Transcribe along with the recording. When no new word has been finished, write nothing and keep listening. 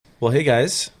Well, hey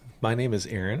guys, my name is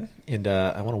Aaron, and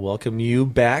I want to welcome you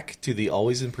back to the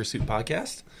Always in Pursuit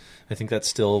podcast. I think that's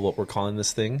still what we're calling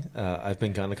this thing. I've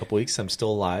been gone a couple weeks. I'm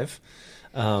still alive,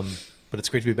 but it's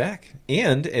great to be back.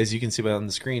 And as you can see on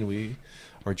the screen, we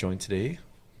are joined today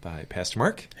by Pastor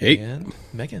Mark and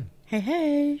Megan.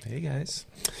 Hey. Hey, guys.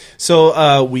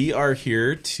 So we are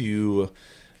here to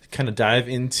kind of dive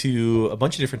into a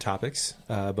bunch of different topics,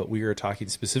 but we are talking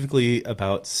specifically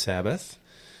about Sabbath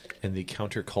and the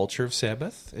counterculture of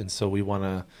Sabbath. And so we want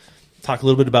to talk a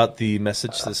little bit about the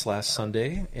message this last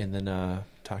Sunday and then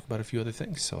talk about a few other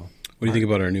things. So, what do you think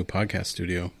about our new podcast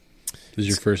studio? This is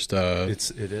your first...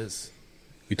 It is.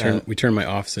 We turned my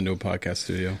office into a podcast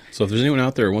studio. So if there's anyone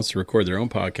out there who wants to record their own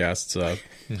podcasts,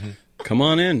 come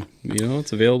on in. You know,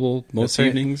 it's available most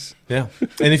evenings. Yeah.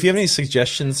 And if you have any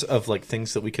suggestions of like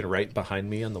things that we can write behind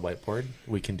me on the whiteboard,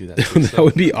 we can do that too. That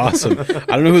would be awesome. I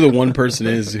don't know who the one person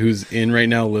is who's in right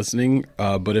now listening,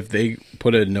 but if they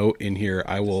put a note in here,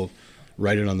 I will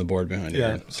write it on the board behind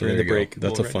you. So during the break.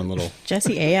 That's a fun little...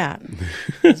 Jesse Ayat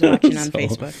is watching on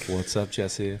Facebook. What's up,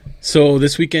 Jesse? So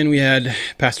this weekend we had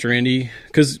Pastor Randy,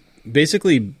 because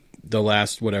basically the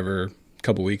last,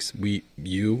 couple weeks,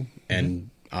 you and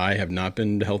I have not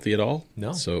been healthy at all.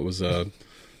 No. So it was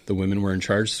the women were in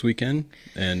charge this weekend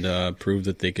and proved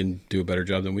that they can do a better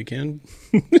job than we can.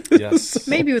 Yes.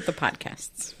 Maybe with the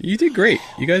podcasts. You did great.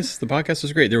 You guys, the podcast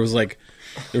was great. There was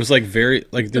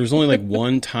only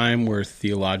one time where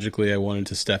theologically I wanted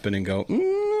to step in and go,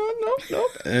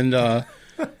 nope. And,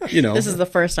 This is the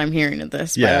first I'm hearing of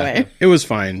this, by the way. It was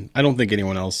fine. I don't think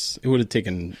anyone else, it would have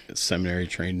taken a seminary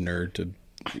trained nerd to,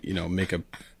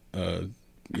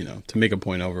 make a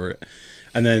point over it.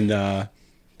 And then,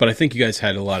 but I think you guys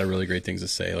had a lot of really great things to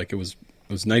say. Like it was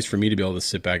nice for me to be able to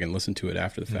sit back and listen to it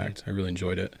after the fact. I really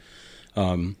enjoyed it.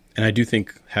 And I do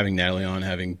think having Natalie on,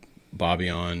 having Bobby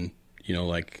on,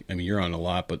 you're on a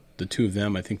lot, but the two of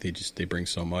them, I think they bring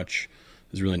so much.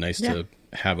 It's really nice to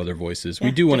have other voices. Yeah,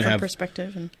 we do want to have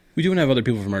perspective. We do want to have other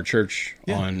people from our church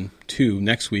on too.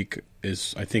 Next week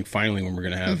is, I think, finally when we're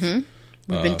going to have.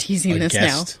 We've been teasing this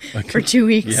guest, now for 2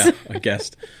 weeks. Yeah, a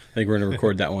guest. I think we're going to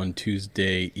record that one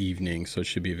Tuesday evening, so it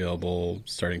should be available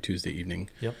starting Tuesday evening.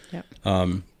 Yep.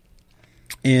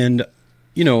 And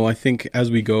I think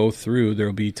as we go through, there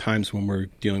will be times when we're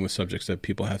dealing with subjects that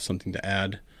people have something to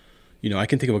add. I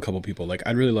can think of a couple people. Like,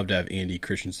 I'd really love to have Andy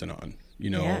Christensen on.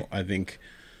 I think,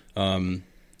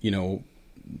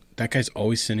 that guy's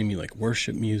always sending me like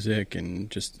worship music and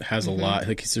just has a lot.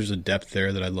 Like, there's a depth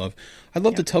there that I love. I'd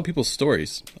love to tell people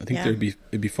stories. I think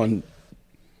it'd be fun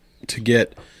to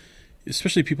get,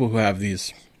 especially people who have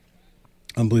these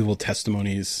unbelievable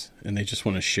testimonies and they just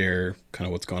want to share kind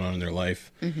of what's going on in their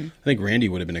life. I think Randy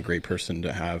would have been a great person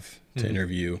to have to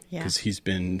interview because he's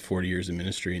been 40 years in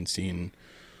ministry and seen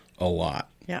a lot.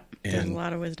 Yeah, there's a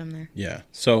lot of wisdom there. Yeah,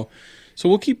 so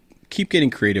we'll keep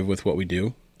getting creative with what we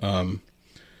do. So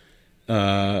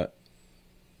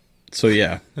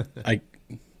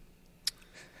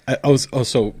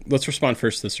let's respond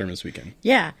first to the sermon this weekend.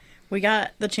 Yeah, we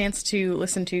got the chance to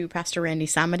listen to Pastor Randy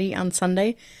Samadi on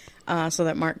Sunday, so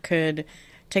that Mark could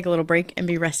take a little break and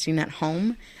be resting at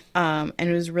home. And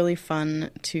it was really fun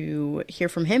to hear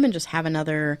from him and just have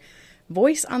another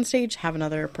voice on stage, have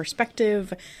another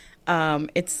perspective.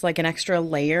 It's like an extra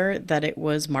layer that it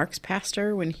was Mark's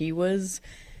pastor when he was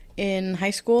in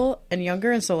high school and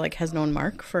younger, and so like has known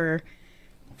Mark for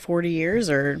 40 years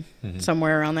or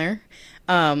somewhere around there,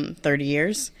 30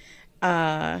 years.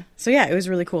 So yeah, it was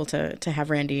really cool to have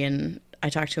Randy, and I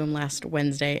talked to him last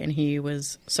Wednesday and he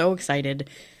was so excited,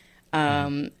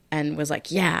 and was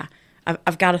like, yeah,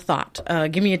 I've got a thought,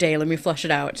 give me a day, let me flush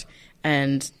it out,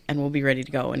 and we'll be ready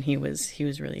to go. And he was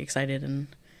really excited,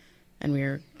 and we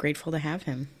are grateful to have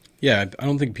him. Yeah, I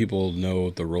don't think people know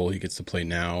the role he gets to play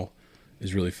now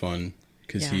is really fun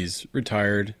because he's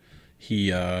retired.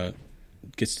 He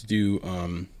gets to do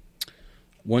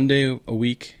one day a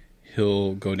week.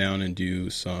 He'll go down and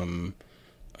do some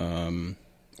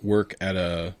work at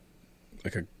a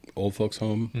old folks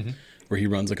home where he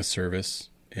runs like a service,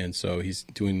 and so he's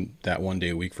doing that one day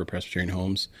a week for Presbyterian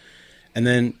homes. And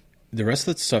then the rest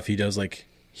of the stuff he does, like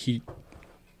he's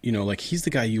the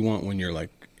guy you want when you're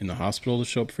like in the hospital to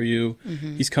show up for you.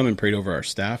 He's come and prayed over our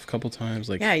staff a couple times.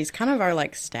 He's kind of our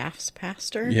like staff's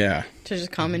pastor. Yeah. To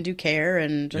just come and do care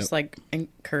and just like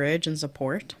encourage and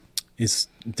support. He's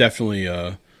definitely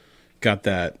got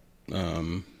that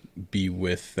be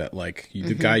with that, like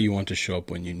the guy you want to show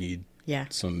up when you need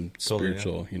some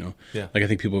spiritual, Yeah. Like I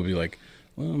think people will be like,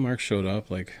 well, Mark showed up,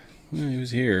 like he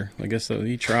was here. I guess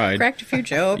he tried. Cracked a few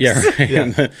jokes. Yeah, right.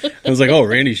 Yeah. I was like, oh,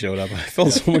 Randy showed up. I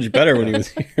felt so much better when he was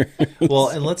here. Well,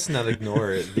 and let's not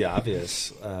ignore the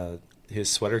obvious. His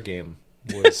sweater game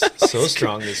was so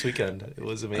strong this weekend. It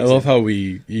was amazing. I love how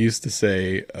we used to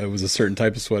say it was a certain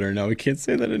type of sweater. Now we can't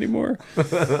say that anymore.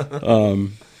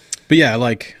 But yeah,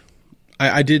 like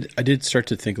I did start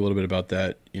to think a little bit about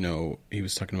that. You know, he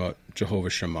was talking about Jehovah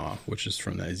Shammah, which is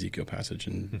from that Ezekiel passage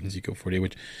in Ezekiel 48,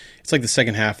 which it's like the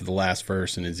second half of the last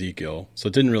verse in Ezekiel. So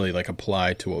it didn't really like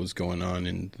apply to what was going on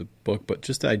in the book, but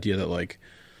just the idea that like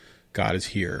God is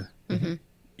here. Mm-hmm.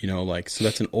 You know, like, so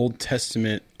that's an Old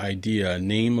Testament idea,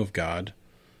 name of God.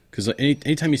 Because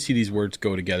anytime you see these words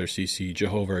go together, so you see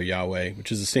Jehovah or Yahweh,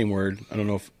 which is the same word. I don't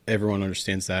know if everyone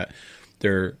understands that.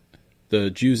 The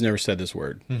Jews never said this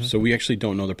word. Mm-hmm. So we actually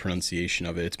don't know the pronunciation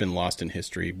of it. It's been lost in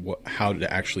history, how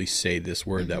to actually say this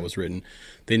word that was written.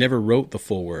 They never wrote the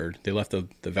full word. They left the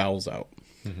vowels out.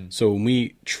 Mm-hmm. So when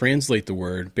we translate the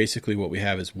word, basically what we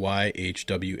have is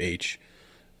YHWH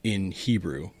in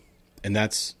Hebrew.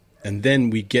 And then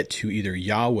we get to either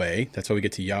Yahweh, that's how we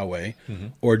get to Yahweh,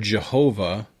 or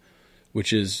Jehovah,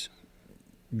 which is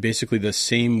basically the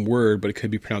same word, but it could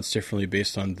be pronounced differently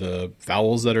based on the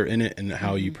vowels that are in it and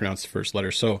how you pronounce the first letter.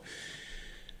 So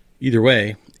either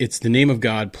way, it's the name of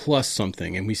God plus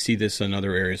something. And we see this in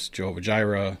other areas, Jehovah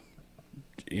Jireh,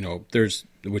 you know,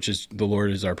 which is the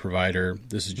Lord is our provider.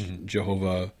 This is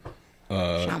Jehovah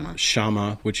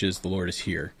Shammah, which is the Lord is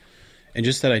here. And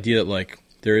just that idea that like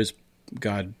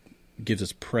God gives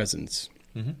us presence,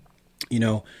 you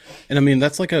know, and I mean,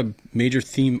 that's like a major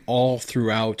theme all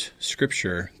throughout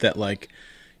Scripture, that like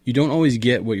you don't always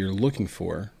get what you're looking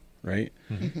for, right?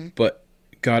 But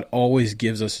God always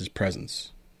gives us his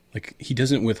presence. Like he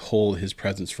doesn't withhold his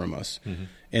presence from us.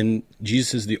 And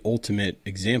Jesus is the ultimate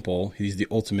example. He's the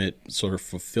ultimate sort of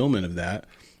fulfillment of that,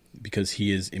 because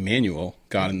he is Emmanuel,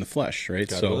 God in the flesh, right?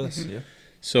 God with us, yeah.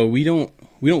 So we don't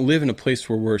live in a place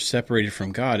where we're separated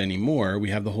from God anymore.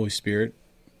 We have the Holy Spirit.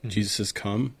 Jesus has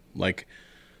come. Like,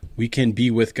 we can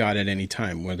be with God at any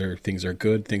time, whether things are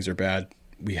good, things are bad.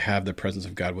 We have the presence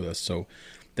of God with us. So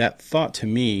that thought to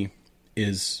me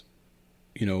is,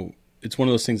 you know, it's one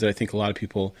of those things that I think a lot of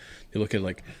people, they look at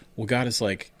like, well, God is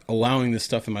like allowing this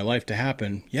stuff in my life to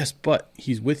happen. Yes, but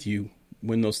he's with you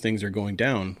when those things are going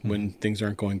down, when things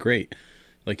aren't going great.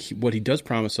 Like what he does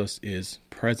promise us is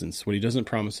presence. What he doesn't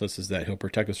promise us is that he'll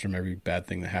protect us from every bad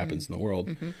thing that happens in the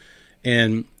world.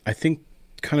 And I think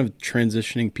kind of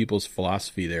transitioning people's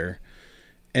philosophy there.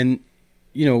 And,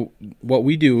 you know, what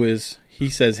we do is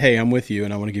he says, hey, I'm with you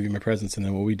and I want to give you my presence. And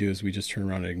then what we do is we just turn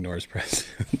around and ignore his presence.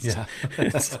 Yeah.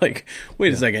 It's like,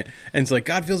 wait a second. And it's like,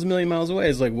 God feels a million miles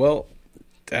away. It's like, well,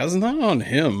 that's not on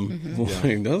him.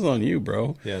 Like, that's on you,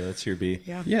 bro. Yeah, that's your B.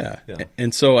 Yeah.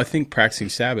 And so I think practicing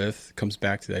Sabbath comes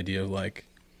back to the idea of like,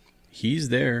 he's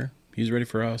there. He's ready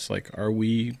for us. Like, are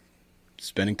we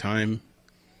spending time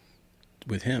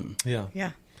with him? Yeah.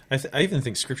 Yeah. I even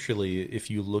think scripturally, if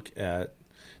you look at,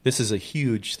 this is a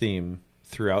huge theme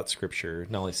throughout Scripture,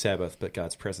 not only Sabbath, but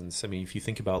God's presence. I mean, if you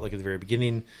think about like at the very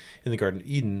beginning in the Garden of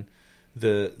Eden,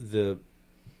 the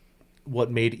what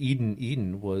made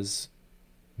Eden was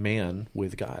man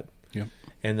with God. Yep.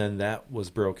 And then that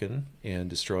was broken and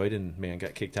destroyed and man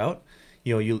got kicked out.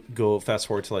 You know, you go fast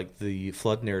forward to like the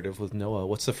flood narrative with Noah.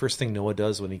 What's the first thing Noah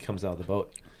does when he comes out of the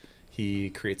boat? He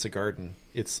creates a garden.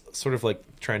 It's sort of like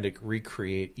trying to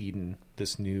recreate Eden,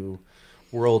 this new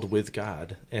world with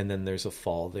God, and then there's a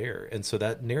fall there. And so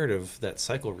that narrative, that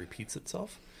cycle repeats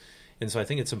itself. And so I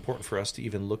think it's important for us to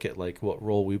even look at like what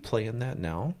role we play in that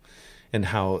now, and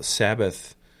how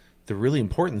Sabbath, the really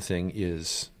important thing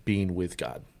is being with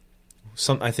God.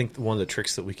 I think one of the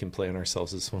tricks that we can play on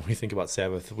ourselves is when we think about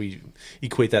Sabbath, we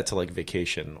equate that to like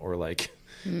vacation or like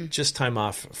just time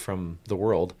off from the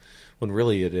world, when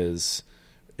really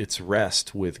it's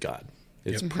rest with God.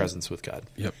 It's presence with God.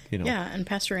 Yep. You know? Yeah, and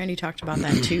Pastor Randy talked about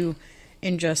that too,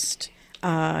 in just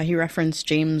he referenced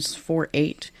James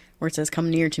 4:8, where it says, "Come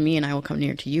near to me, and I will come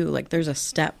near to you." Like there's a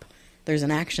step, there's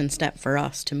an action step for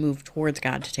us to move towards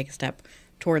God, to take a step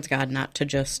towards God, not to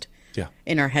just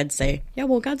in our head say, "Yeah,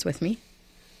 well, God's with me."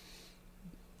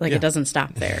 Like it doesn't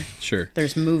stop there. Sure.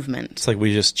 There's movement. It's like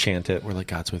we just chant it. We're like,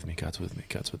 God's with me, God's with me,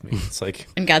 God's with me. It's like,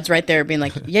 and God's right there being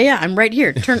like, yeah, I'm right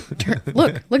here. Turn,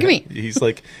 look at me. He's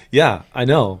like, yeah, I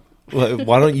know.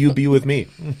 Why don't you be with me?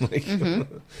 Like,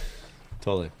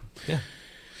 totally. Yeah.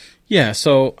 Yeah.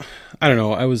 So I don't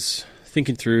know. I was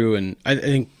thinking through, and I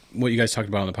think what you guys talked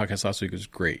about on the podcast last week was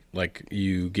great. Like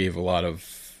you gave a lot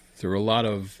of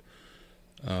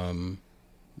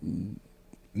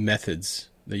methods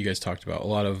that you guys talked about, a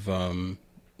lot of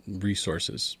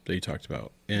resources that you talked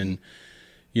about. And,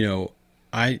 you know,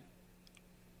 I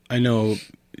know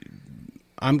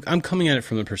I'm coming at it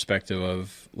from the perspective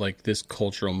of like this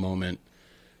cultural moment.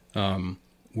 Let's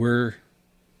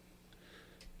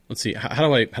see, how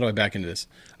do I back into this?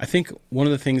 I think one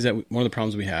of the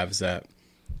problems we have is that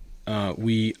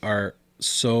we are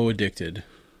so addicted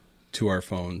to our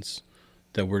phones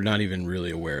that we're not even really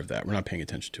aware of that. We're not paying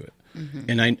attention to it.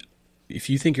 Mm-hmm. And if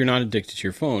you think you're not addicted to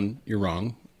your phone, you're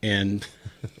wrong. And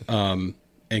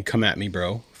come at me,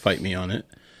 bro. Fight me on it.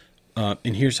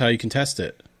 And here's how you can test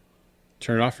it.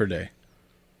 Turn it off for a day.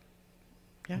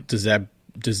 Yeah. Does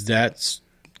that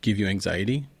give you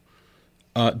anxiety?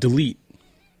 Delete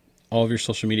all of your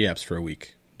social media apps for a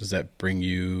week. Does that bring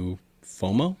you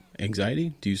FOMO,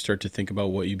 anxiety? Do you start to think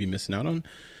about what you'd be missing out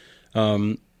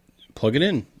on? Plug it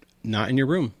in, not in your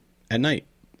room at night.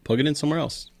 Plug it in somewhere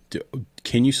else.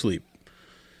 Can you sleep?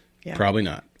 Yeah. Probably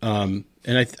not. And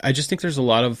I just think there's a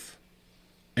lot of,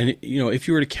 and you know, if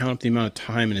you were to count up the amount of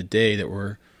time in a day that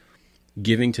we're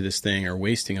giving to this thing or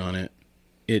wasting on it,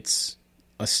 it's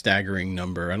a staggering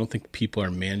number. I don't think people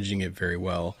are managing it very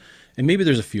well. And maybe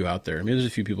there's a few out there. Maybe there's a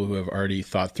few people who have already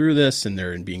thought through this and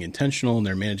they're being intentional and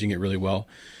they're managing it really well.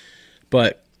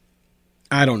 But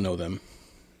I don't know them.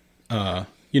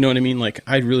 You know what I mean? Like,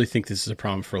 I really think this is a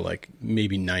problem for like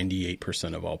maybe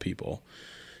 98% of all people.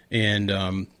 And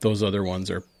those other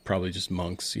ones are probably just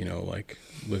monks, you know, like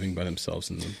living by themselves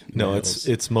in the hills.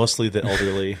 It's mostly the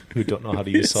elderly who don't know how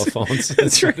to use cell phones.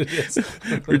 That's right.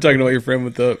 We're talking about your friend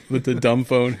with the dumb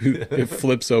phone who it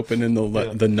flips open and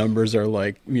the numbers are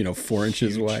like, you know, 4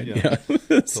 inches wide. Yeah.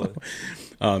 So,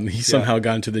 he somehow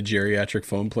got into the geriatric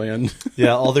phone plan.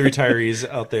 Yeah, all the retirees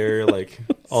out there, like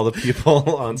all the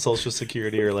people on Social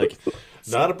Security are like,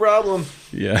 not a problem.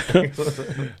 Yeah.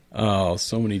 Oh,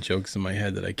 so many jokes in my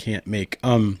head that I can't make.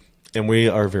 And we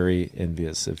are very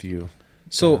envious of you.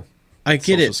 So I get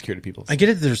Social it. Security people. I get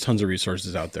it. There's tons of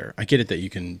resources out there. I get it that you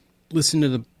can listen to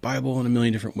the Bible in a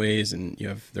million different ways, and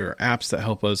there are apps that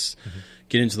help us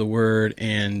get into the Word,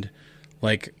 and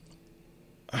like,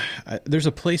 there's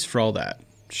a place for all that.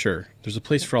 Sure, there's a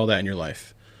place for all that in your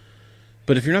life.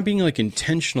 But if you're not being like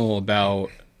intentional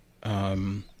about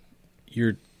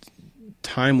your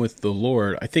time with the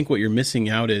Lord, I think what you're missing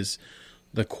out is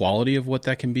the quality of what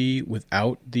that can be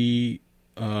without the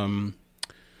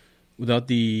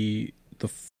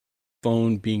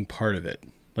phone being part of it.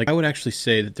 Like, I would actually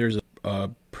say that there's a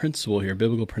principle here, a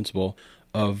biblical principle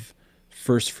of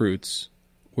first fruits,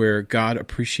 where God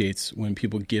appreciates when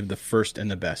people give the first and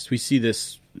the best. We see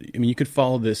this. I mean, you could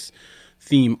follow this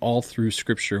theme all through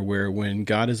Scripture, where when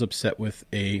God is upset with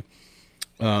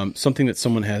something that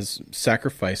someone has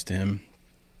sacrificed to Him,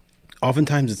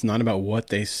 oftentimes it's not about what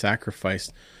they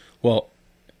sacrificed. Well,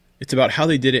 it's about how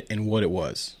they did it and what it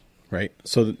was, right?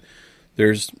 So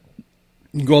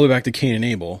you go all the way back to Cain and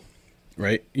Abel,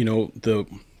 right? You know, the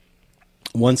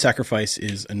one sacrifice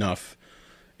is enough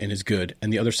and is good,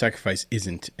 and the other sacrifice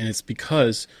isn't. And it's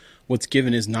because what's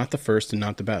given is not the first and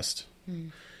not the best.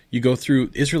 You go through,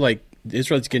 the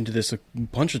Israelites get into this a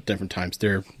bunch of different times.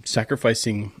 They're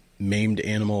sacrificing maimed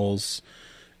animals,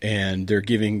 and they're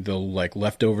giving the like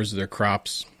leftovers of their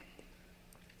crops.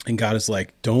 And God is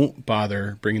like, don't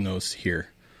bother bringing those here.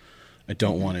 I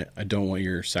don't want it. I don't want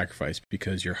your sacrifice,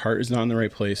 because your heart is not in the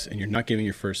right place and you're not giving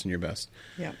your first and your best.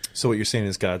 Yeah. So what you're saying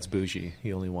is God's bougie.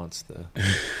 He only wants the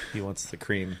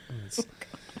cream.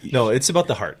 No, it's about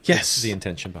the heart. Yes. It's the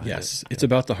intention behind it. Yes. It's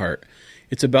about the heart.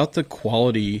 It's about the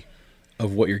quality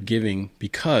of what you're giving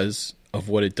because of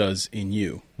what it does in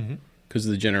you. Because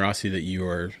of the generosity that you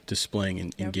are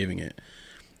displaying in giving it.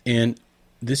 And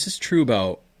this is true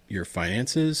about your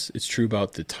finances. It's true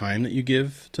about the time that you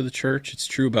give to the church. It's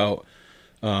true about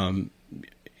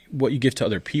what you give to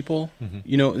other people.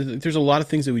 You know, there's a lot of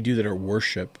things that we do that are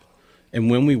worship.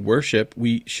 And when we worship,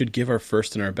 we should give our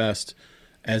first and our best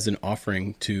as an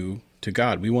offering to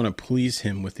God. We want to please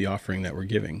Him with the offering that we're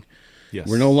giving. Yes.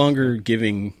 We're no longer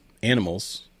giving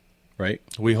animals, right?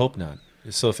 We hope not.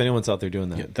 So if anyone's out there doing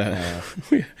that,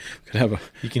 we could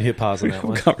have you can hit pause on that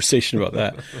one. Conversation about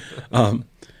that.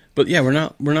 But yeah,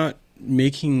 we're not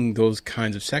making those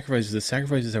kinds of sacrifices. The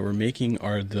sacrifices that we're making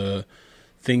are the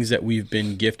things that we've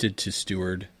been gifted to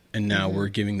steward, and now we're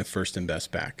giving the first and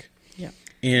best back. Yeah.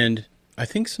 And I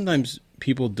think sometimes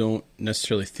people don't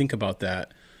necessarily think about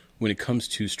that when it comes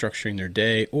to structuring their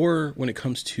day, or when it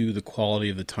comes to the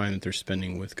quality of the time that they're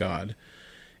spending with God.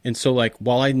 And so, like,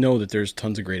 while I know that there's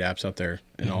tons of great apps out there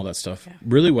and all that stuff,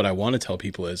 really what I want to tell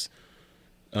people is,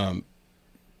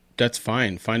 that's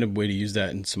fine. Find a way to use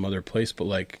that in some other place, but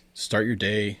like, start your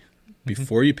day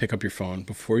before you pick up your phone,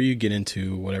 before you get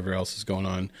into whatever else is going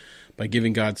on, by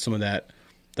giving God some of that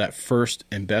first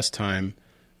and best time,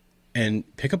 and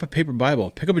pick up a paper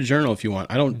Bible, pick up a journal if you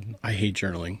want. I hate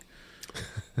journaling,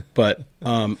 but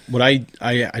what I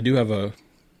do have a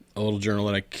little journal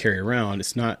that I carry around.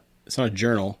 It's not a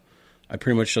journal. I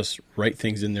pretty much just write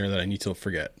things in there that I need to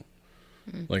forget.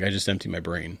 Like I just empty my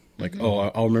brain. Like,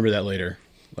 I'll remember that later.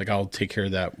 Like I'll take care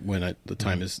of that when the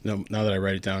time is. Now that I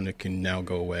write it down, it can now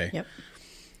go away. Yep.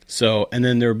 So, and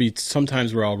then there'll be some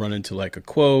times where I'll run into like a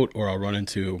quote, or I'll run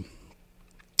into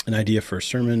an idea for a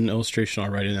sermon illustration. I'll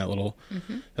write in that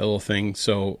little thing.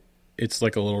 So it's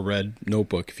like a little red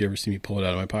notebook. If you ever see me pull it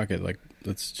out of my pocket, like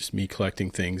that's just me collecting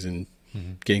things and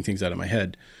getting things out of my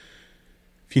head.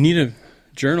 If you need a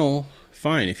journal,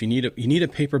 fine. If you need a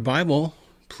paper Bible,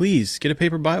 please get a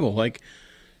paper Bible. Like,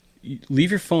 leave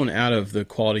your phone out of the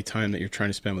quality time that you're trying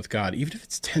to spend with God, even if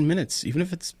it's 10 minutes, even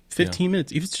if it's 15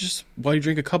 minutes, even if it's just while you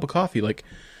drink a cup of coffee. Like,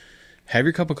 have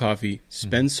your cup of coffee,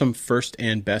 spend some first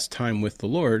and best time with the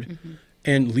Lord,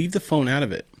 and leave the phone out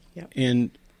of it. Yep.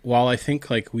 And while I think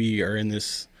like we are in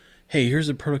this, hey, here's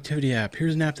a productivity app,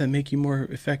 here's an app that make you more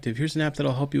effective, here's an app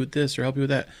that'll help you with this or help you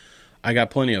with that. I got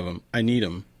plenty of them. I need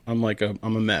them. I'm a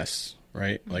mess,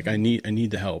 right? Like I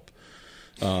need the help.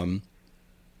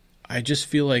 I just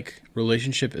feel like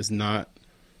relationship is not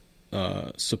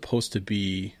supposed to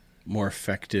be more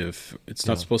effective. It's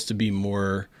not supposed to be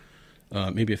more,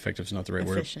 maybe effective is not the right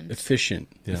Efficient. word. Efficient.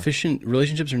 Yeah. Efficient.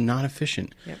 Relationships are not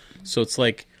efficient. Yep. So it's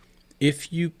like,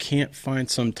 if you can't find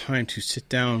some time to sit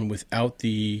down without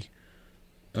the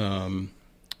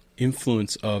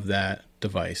influence of that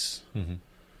device,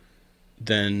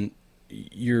 then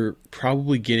you're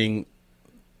probably getting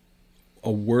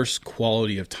a worse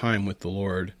quality of time with the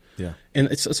Lord. Yeah. And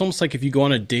it's almost like if you go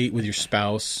on a date with your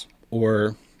spouse,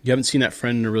 or you haven't seen that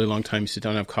friend in a really long time, you sit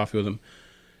down and have coffee with them,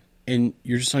 and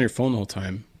you're just on your phone the whole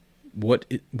time. What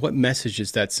message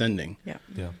is that sending? Yeah.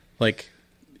 Yeah. Like,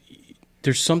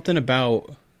 there's something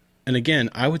about, and again,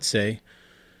 I would say,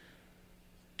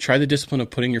 try the discipline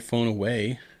of putting your phone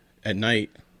away at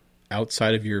night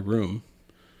outside of your room.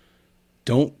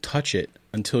 Don't touch it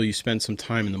until you spend some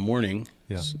time in the morning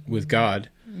with God,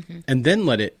 and then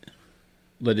let it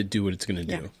do what it's going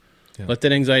to do. Yeah. Let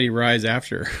that anxiety rise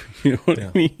after. You know what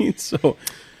I mean? So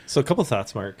a couple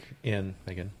thoughts, Mark and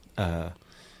Megan.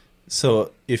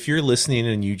 So if you're listening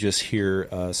and you just hear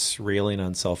us railing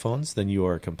on cell phones, then you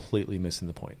are completely missing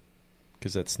the point,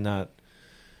 because that's not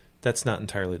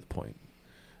entirely the point.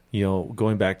 You know,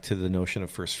 going back to the notion of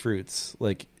first fruits,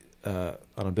 like on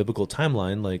a biblical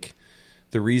timeline, like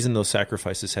the reason those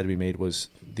sacrifices had to be made was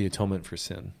the atonement for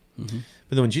sin. But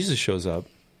then when Jesus shows up,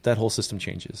 that whole system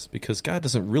changes, because God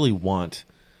doesn't really want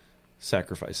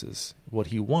sacrifices. What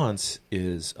he wants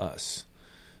is us.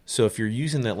 So if you're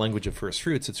using that language of first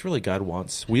fruits, it's really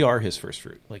we are his first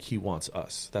fruit. Like, he wants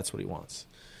us. That's what he wants.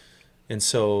 And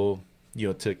so, you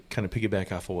know, to kind of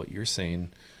piggyback off of what you're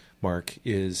saying, Mark,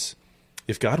 is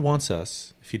if God wants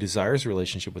us, if he desires a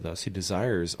relationship with us, he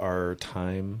desires our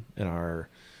time and our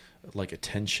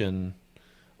attention,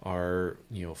 our,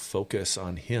 focus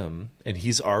on him, and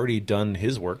he's already done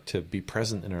his work to be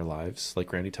present in our lives,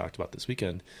 like Randy talked about this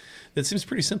weekend. That seems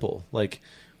pretty simple. Like,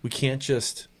 we can't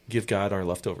just give God our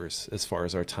leftovers as far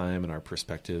as our time and our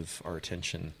perspective, our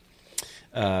attention.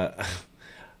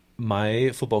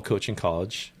 My football coach in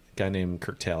college, a guy named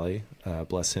Kirk Talley,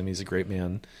 bless him, he's a great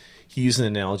man. He used an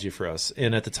analogy for us.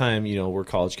 And at the time, we're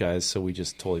college guys, so we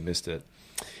just totally missed it.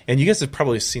 And you guys have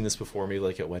probably seen this before, maybe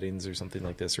like at weddings or something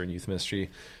like this, or in youth ministry.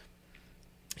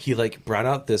 He brought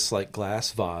out this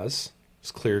glass vase,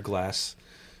 this clear glass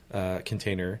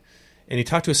container, and he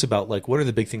talked to us about what are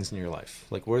the big things in your life?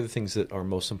 What are the things that are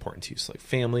most important to you? So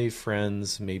family,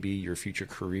 friends, maybe your future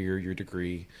career, your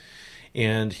degree.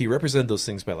 And he represented those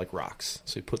things by rocks.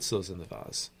 So he puts those in the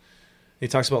vase. He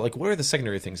talks about what are the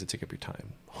secondary things that take up your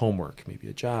time? Homework, maybe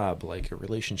a job, a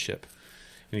relationship.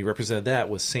 And he represented that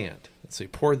with sand. So he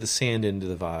poured the sand into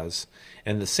the vase,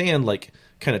 and the sand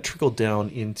kind of trickled down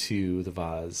into the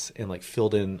vase and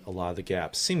filled in a lot of the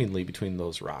gaps seemingly between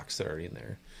those rocks that are already in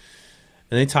there.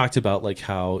 And they talked about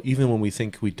how even when we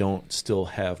think we don't still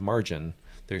have margin,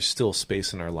 there's still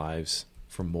space in our lives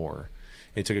for more.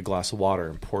 And he took a glass of water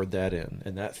and poured that in,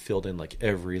 and that filled in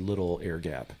every little air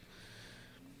gap.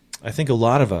 I think a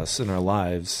lot of us in our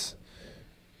lives,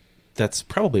 that's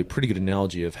probably a pretty good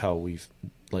analogy of how we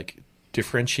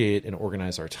differentiate and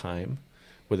organize our time,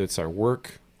 whether it's our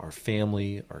work, our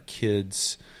family, our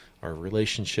kids, our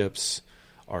relationships,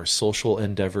 our social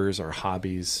endeavors, our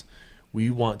hobbies. We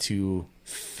want to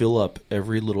fill up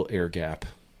every little air gap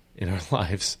in our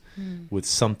lives with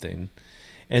something.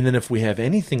 And then if we have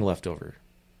anything left over,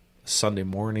 Sunday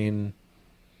morning,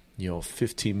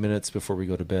 15 minutes before we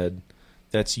go to bed,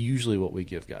 that's usually what we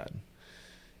give God.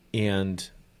 And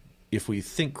if we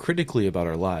think critically about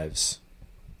our lives,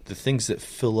 the things that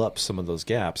fill up some of those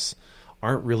gaps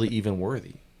aren't really even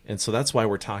worthy. And so that's why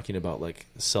we're talking about like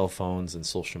cell phones and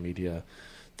social media.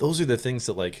 Those are the things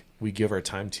that like we give our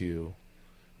time to,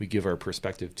 we give our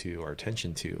perspective to, our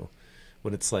attention to,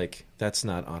 when it's like that's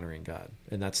not honoring God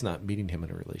and that's not meeting him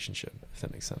in a relationship, if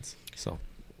that makes sense. So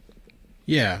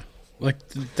yeah, like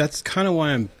that's kind of why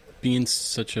I'm being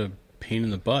such a pain in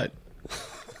the butt,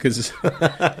 because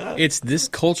it's this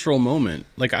cultural moment.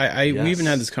 Like we even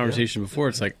had this conversation before.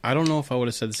 It's like, I don't know if I would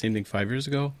have said the same thing 5 years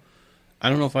ago. I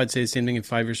don't know if I'd say the same thing in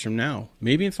 5 years from now.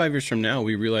 Maybe in 5 years from now,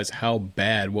 we realize how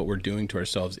bad what we're doing to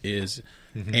ourselves is,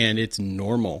 and it's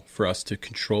normal for us to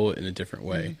control it in a different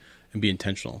way and be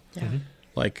intentional. Yeah.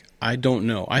 Like, I don't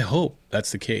know. I hope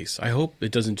that's the case. I hope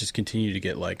it doesn't just continue to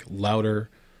get like louder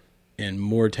and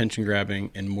more attention grabbing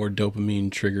and more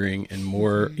dopamine triggering and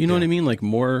more, you know what I mean? Like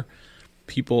more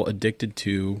people addicted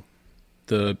to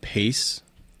the pace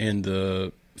and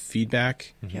the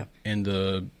feedback and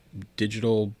the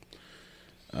digital,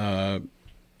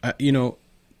 you know,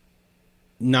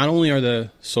 not only are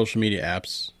the social media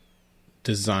apps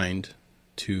designed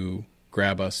to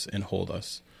grab us and hold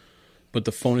us, but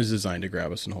the phone is designed to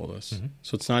grab us and hold us.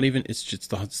 So it's not even, it's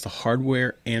just it's the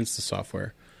hardware and it's the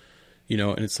software, you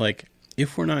know, and it's like,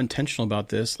 if we're not intentional about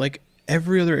this, like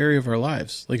every other area of our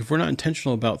lives, like if we're not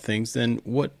intentional about things, then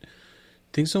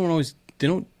things they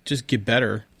don't just get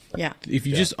better. Yeah. If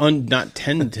you just not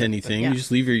tend to anything, you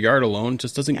just leave your yard alone,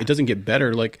 it doesn't get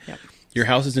better. Like your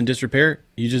house is in disrepair,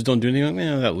 you just don't do anything.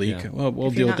 Like, that leak. Well, we'll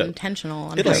if deal you're with not that. intentional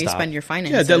on It'll how you stop. spend your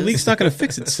finances. Yeah, that leak's not going to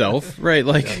fix itself, right?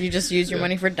 Like You just use your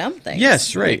money for dumb things.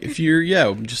 yes, right. If you're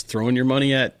just throwing your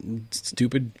money at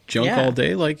stupid junk all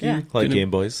day, like you're like gonna, Game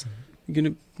Boys. you're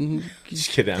gonna.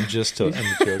 Just kidding. I'm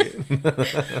joking.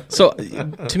 So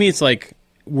to me, it's like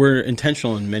we're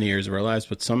intentional in many areas of our lives,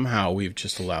 but somehow we've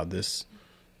just allowed this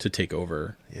to take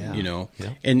over. Yeah. You know,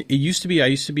 Yeah. and I used to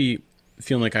be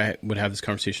feeling like I would have this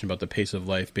conversation about the pace of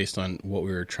life based on what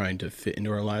we were trying to fit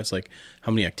into our lives, like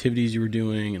how many activities you were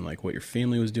doing and like what your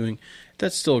family was doing.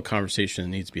 That's still a conversation that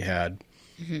needs to be had,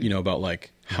 you know, about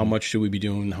like how much should we be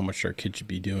doing, how much our kids should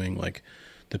be doing. Like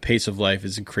the pace of life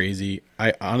isn't crazy.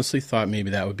 I honestly thought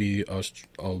maybe that would be a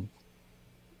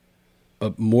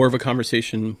more of a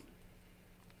conversation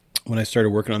when I started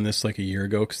working on this like a year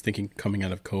ago, because thinking coming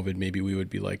out of COVID, maybe we would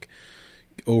be like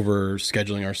over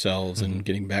scheduling ourselves and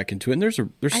getting back into it. And there's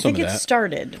some I think of it that.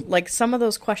 started, like some of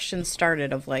those questions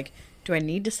started of like, do I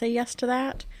need to say yes to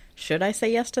that? Should I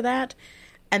say yes to that?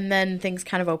 And then things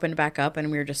kind of opened back up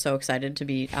and we were just so excited to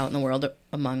be out in the world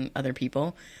among other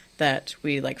people that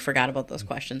we like forgot about those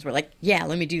questions. We're like, yeah,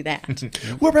 let me do that.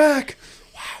 We're back.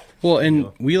 Well,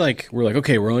 and we're like,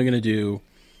 okay, we're only going to do,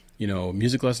 you know,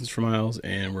 music lessons for Miles,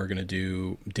 and we're going to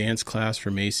do dance class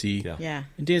for Macy. Yeah.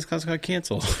 And dance class got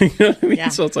canceled. You know what I mean? Yeah.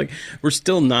 So it's like, we're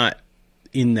still not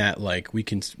in that, like, we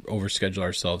can overschedule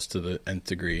ourselves to the nth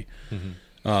degree.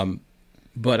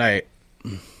 But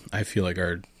I feel like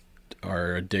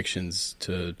our addictions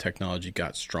to technology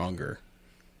got stronger.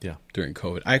 Yeah. During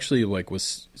COVID. I actually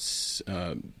was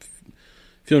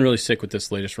feeling really sick with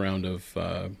this latest round of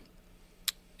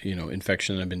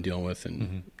infection that I've been dealing with,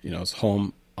 and I was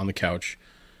home on the couch,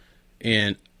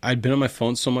 and I'd been on my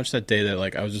phone so much that day that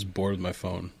like I was just bored with my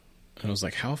phone, and I was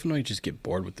like, how often do I just get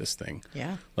bored with this thing?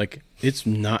 Yeah. Like it's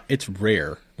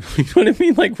rare. You know what I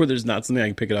mean? Like where there's not something I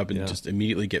can pick it up and just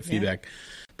immediately get feedback.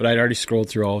 But I'd already scrolled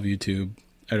through all of YouTube.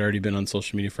 I'd already been on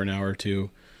social media for an hour or two.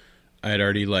 I had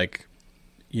already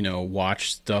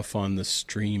watched stuff on the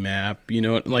Stream app,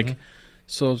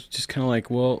 so I was just kind of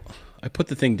like, well, I put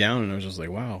the thing down and I was just like,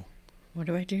 wow. What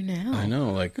do I do now? I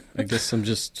know, like, I guess I'm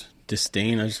just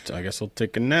disdain. I guess I'll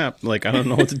take a nap. Like, I don't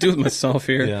know what to do with myself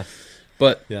here. Yeah.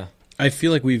 But Yeah. I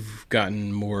feel like we've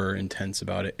gotten more intense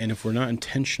about it. And if we're not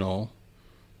intentional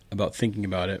about thinking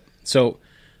about it. So,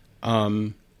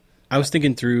 I was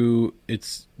thinking through,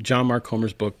 it's John Mark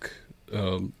Comer's book,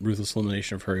 Ruthless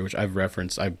Elimination of Hurry, which I've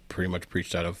referenced. I pretty much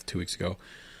preached out of 2 weeks ago.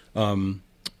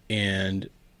 And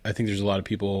I think there's a lot of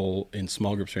people in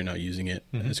small groups right now using it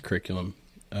as curriculum.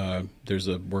 There's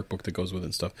a workbook that goes with it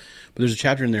and stuff. But there's a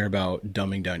chapter in there about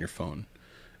dumbing down your phone.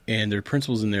 And there are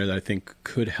principles in there that I think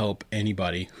could help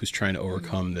anybody who's trying to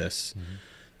overcome this.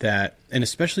 That, and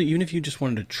especially even if you just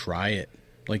wanted to try it,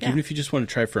 like even if you just want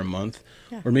to try it for a month,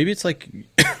 or maybe it's like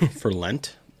for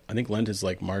Lent. I think Lent is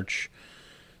like March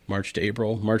to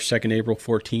April, March 2nd, April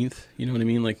 14th. You know what I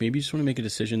mean? Like maybe you just want to make a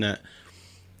decision that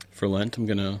for Lent, I'm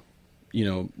going to,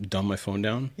 dumb my phone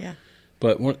down. Yeah.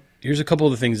 But here's a couple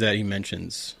of the things that he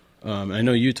mentions. I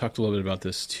know you talked a little bit about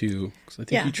this too, because I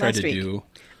think you tried to do.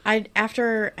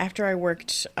 After I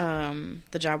worked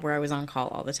the job where I was on call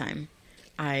all the time,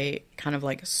 I kind of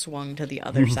like swung to the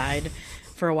other side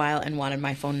for a while and wanted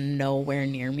my phone nowhere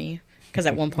near me, because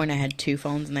at one point I had 2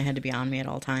 phones and they had to be on me at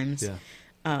all times. Yeah.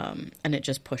 And it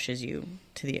just pushes you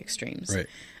to the extremes. Right.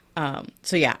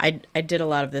 So yeah, I did a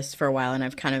lot of this for a while, and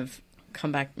I've kind of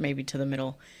come back maybe to the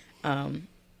middle.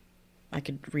 I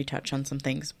could retouch on some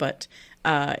things, but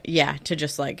yeah, to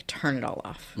just like turn it all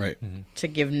off. Right. To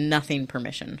give nothing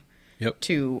permission. Yep.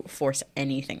 To force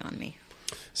anything on me.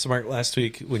 So, Mark, last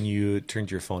week when you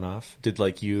turned your phone off, did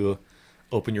like you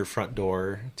open your front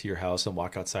door to your house and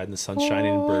walk outside and the sun's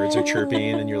shining and birds are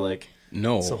chirping and you're like,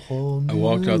 No, it's a whole I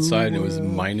walked outside and it world. was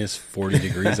minus 40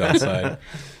 degrees outside. And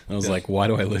I was like, why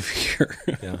do I live here?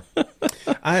 Yeah.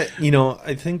 I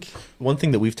think one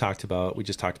thing that we just talked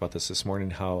about this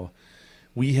morning, how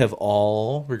we have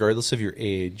all, regardless of your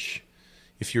age,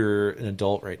 if you're an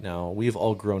adult right now, we have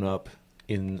all grown up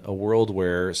in a world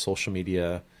where social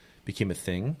media became a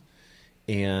thing.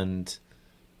 And,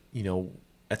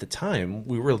 at the time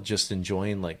we were just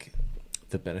enjoying like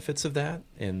the benefits of that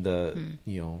and the,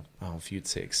 I don't know if you'd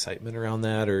say excitement around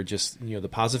that or just, the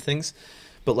positive things,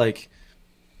 but like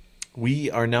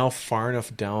we are now far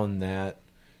enough down that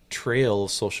trail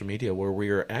of social media where we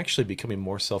are actually becoming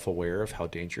more self-aware of how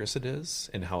dangerous it is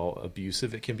and how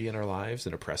abusive it can be in our lives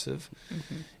and oppressive.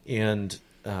 And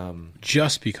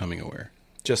Just becoming aware.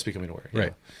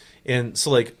 Right. And so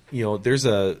like, there's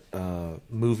a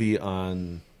movie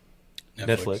on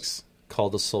Netflix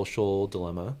called The Social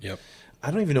Dilemma. Yep.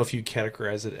 I don't even know if you'd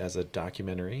categorize it as a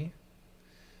documentary.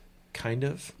 Kind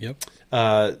of. Yep.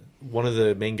 One of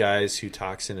the main guys who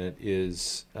talks in it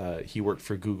is he worked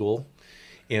for Google.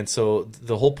 And so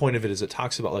the whole point of it is it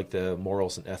talks about like the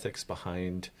morals and ethics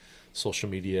behind social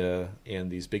media and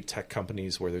these big tech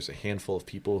companies where there's a handful of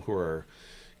people who are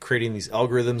creating these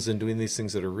algorithms and doing these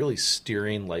things that are really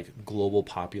steering like global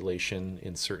population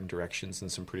in certain directions in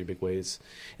some pretty big ways.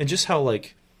 And just how,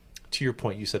 like, to your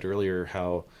point you said earlier,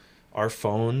 how our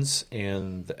phones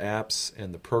and the apps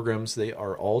and the programs, they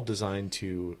are all designed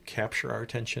to capture our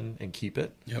attention and keep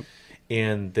it. Yep.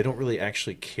 And they don't really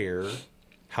actually care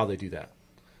how they do that.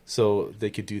 So they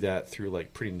could do that through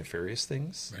like pretty nefarious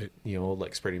things, right?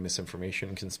 Like spreading misinformation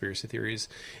and conspiracy theories.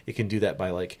 It can do that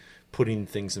by like putting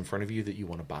things in front of you that you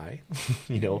want to buy.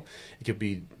 It could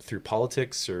be through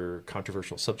politics or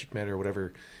controversial subject matter or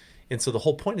whatever. And so the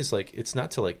whole point is like, it's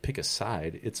not to like pick a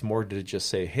side. It's more to just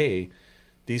say, hey,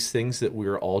 these things that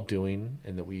we're all doing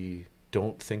and that we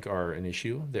don't think are an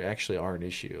issue, they actually are an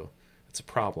issue. It's a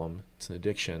problem. It's an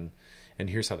addiction. And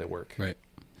here's how they work. Right.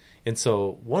 And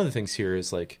so one of the things here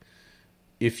is like,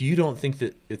 if you don't think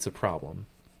that it's a problem,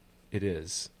 it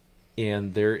is.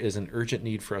 And there is an urgent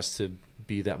need for us to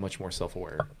be that much more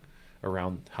self-aware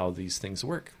around how these things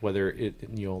work. Whether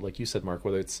it, like you said, Mark,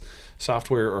 whether it's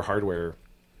software or hardware,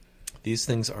 these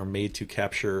things are made to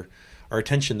capture our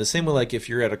attention. The same way, like if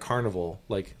you're at a carnival,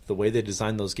 like the way they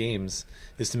design those games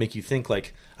is to make you think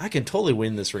like, I can totally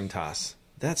win this ring toss.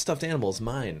 That stuffed animal is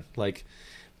mine. Like,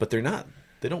 but they're not.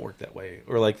 They don't work that way.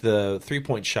 Or like the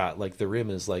 3-point shot, like the rim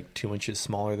is like 2 inches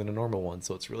smaller than a normal one,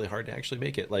 so it's really hard to actually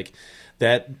make it. Like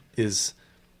that is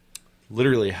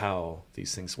literally how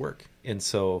these things work. And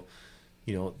so,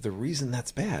 the reason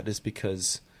that's bad is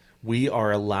because we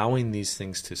are allowing these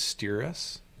things to steer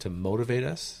us, to motivate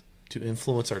us, to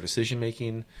influence our decision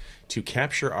making, to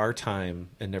capture our time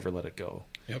and never let it go.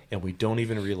 Yep. And we don't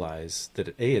even realize that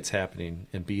A, it's happening,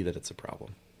 and B, that it's a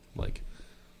problem. Like,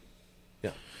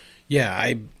 yeah. Yeah,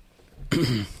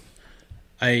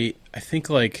 I think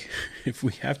like if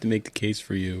we have to make the case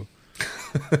for you,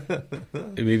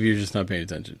 maybe you're just not paying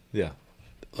attention. Yeah.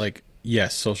 Like,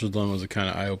 yes, Social Dilemma was a kind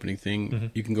of eye-opening thing. Mm-hmm.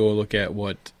 You can go look at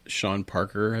what Sean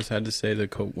Parker has had to say,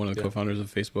 one of the co-founders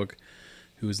of Facebook,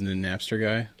 who was the Napster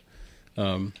guy.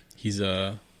 He's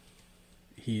the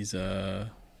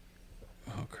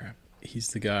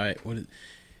guy.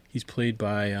 He's played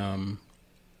by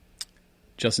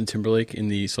Justin Timberlake in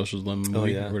the Social Dilemma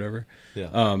movie or whatever.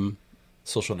 Yeah.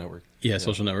 Social Network. Yeah,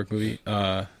 Social Network movie.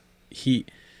 He's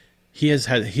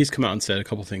come out and said a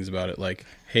couple things about it, like,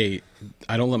 hey,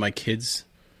 I don't let my kids.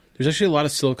 There's actually a lot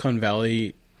of Silicon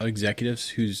Valley executives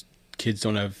whose kids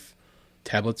don't have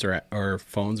tablets or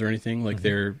phones or anything. Like,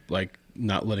 they're like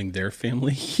not letting their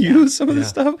family use some of this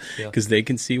stuff because they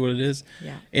can see what it is.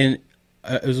 Yeah. And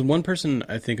it was one person,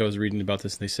 I think I was reading about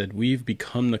this, and they said, we've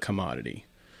become the commodity.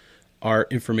 Our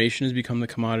information has become the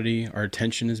commodity. Our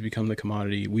attention has become the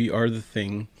commodity. We are the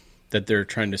thing that they're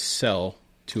trying to sell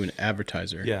to an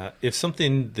advertiser. Yeah. If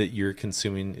something that you're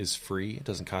consuming is free, it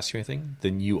doesn't cost you anything,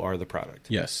 then you are the product.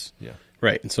 Yes. Yeah.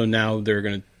 Right. And so now they're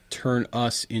going to turn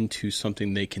us into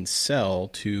something they can sell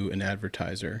to an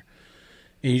advertiser.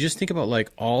 And you just think about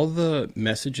like all the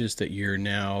messages that you're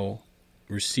now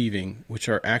receiving, which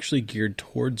are actually geared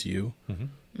towards you,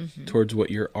 towards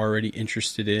what you're already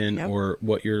interested in, or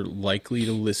what you're likely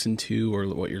to listen to, or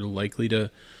what you're likely to,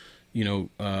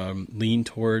 lean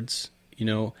towards,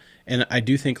 And I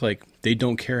do think like they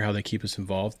don't care how they keep us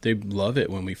involved. They love it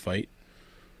when we fight.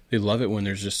 They love it when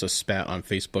there's just a spat on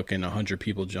Facebook and 100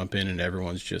 people jump in and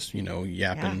everyone's just,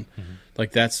 yapping. Yeah.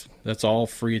 Like that's all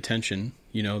free attention,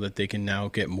 that they can now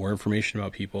get more information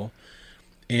about people.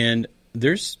 And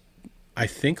there's, I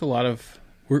think a lot of,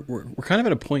 we're kind of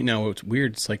at a point now where it's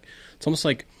weird. It's almost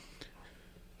like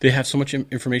they have so much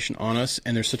information on us,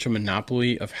 and there's such a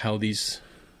monopoly of how these,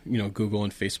 Google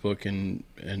and Facebook and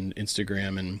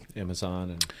Instagram and Amazon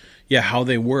and how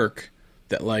they work,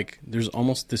 that like there's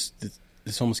almost this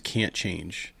almost can't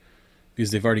change because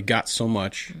they've already got so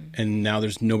much, and now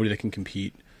there's nobody that can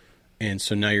compete. And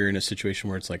so now you're in a situation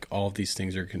where it's like all of these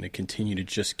things are going to continue to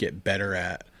just get better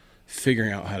at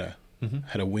figuring out how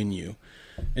to win you.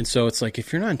 And so it's like,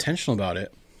 if you're not intentional about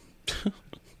it,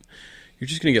 you're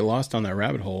just going to get lost on that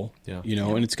rabbit hole,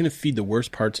 and it's going to feed the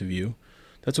worst parts of you.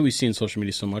 That's what we see in social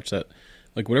media so much, that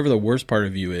like whatever the worst part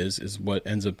of you is what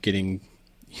ends up getting,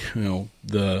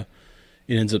 it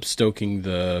ends up stoking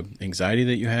the anxiety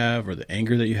that you have, or the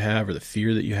anger that you have, or the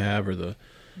fear that you have, or the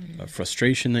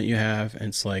frustration that you have. And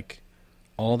it's like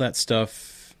all that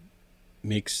stuff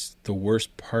makes the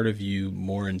worst part of you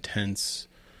more intense.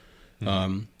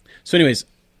 So anyways,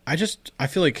 I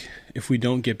feel like if we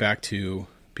don't get back to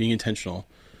being intentional,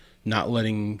 not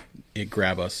letting it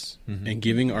grab us, and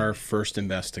giving our first and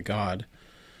best to God,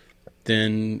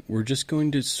 then we're just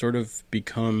going to sort of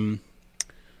become,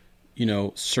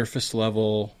 surface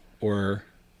level, or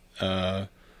we're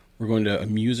going to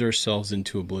amuse ourselves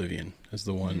into oblivion, as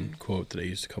the one quote that I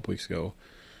used a couple weeks ago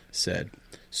said.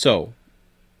 So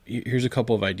here's a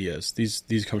couple of ideas.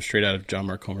 These come straight out of John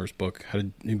Mark Comer's book.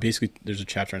 Basically, there's a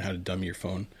chapter on how to dummy your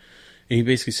phone. And he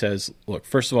basically says, look,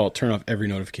 first of all, turn off every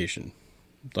notification.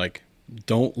 Like,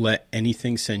 don't let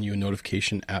anything send you a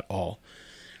notification at all.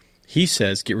 He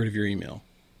says, get rid of your email.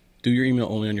 Do your email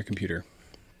only on your computer.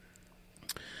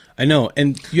 I know.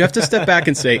 And you have to step back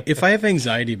and say, if I have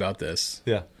anxiety about this,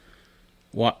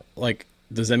 what, like,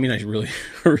 does that mean I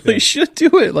really should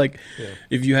do it? Like,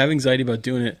 if you have anxiety about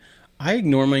doing it, I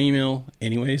ignore my email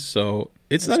anyway, so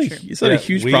it's not a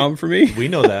huge problem for me. We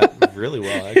know that really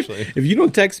well, actually. If you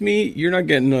don't text me, you're not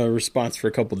getting a response for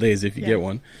a couple of days if you get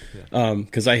one.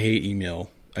 Because I hate email.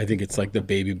 I think it's like the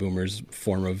baby boomers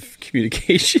form of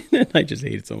communication, and I just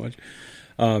hate it so much.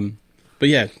 But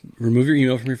yeah, remove your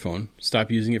email from your phone. Stop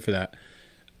using it for that.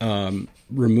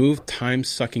 Remove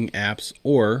time-sucking apps,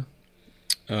 or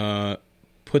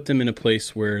put them in a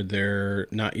place where they're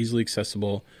not easily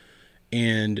accessible,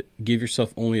 and give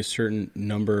yourself only a certain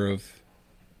number of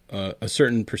a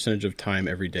certain percentage of time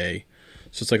every day.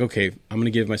 So it's like, okay, I'm going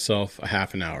to give myself a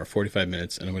half an hour, 45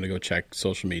 minutes, and I'm going to go check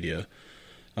social media,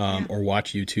 or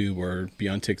watch YouTube, or be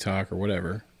on TikTok, or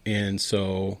whatever. And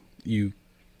so you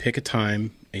pick a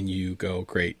time and you go,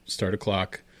 great, start a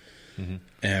clock.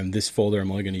 And this folder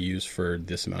I'm only going to use for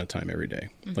this amount of time every day.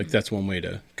 Like, that's one way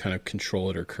to kind of control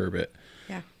it or curb it.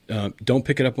 Don't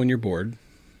pick it up when you're bored.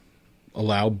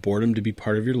 Allow boredom to be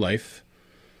part of your life.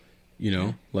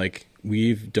 Like,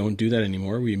 we don't do that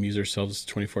anymore. We amuse ourselves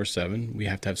 24/7. We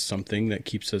have to have something that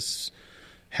keeps us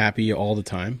happy all the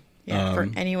time. For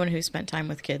anyone who spent time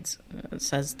with kids,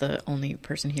 says the only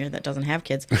person here that doesn't have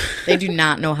kids, they do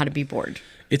not know how to be bored.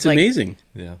 It's amazing.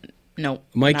 No,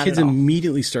 my kids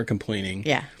immediately start complaining.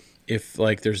 If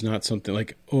like there's not something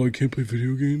like, oh, I can't play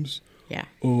video games.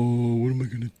 Oh, what am I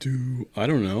gonna do? I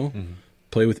don't know.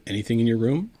 Play with anything in your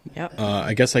room.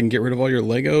 I guess I can get rid of all your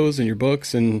Legos and your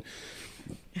books, and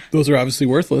those are obviously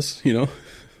worthless,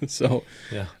 So,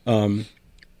 and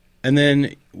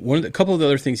then a couple of the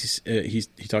other things he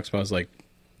talks about is like,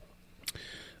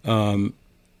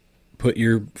 put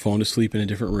your phone to sleep in a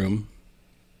different room.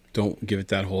 Don't give it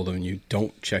that hold on you.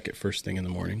 Don't check it first thing in the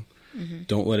morning.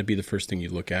 Don't let it be the first thing you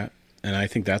look at. And I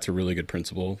think that's a really good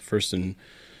principle. First, and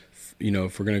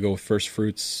if we're going to go with first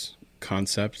fruits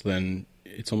concept, then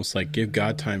it's almost like give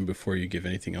God time before you give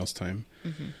anything else time.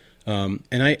 And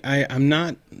I'm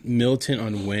not militant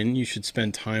on when you should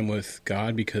spend time with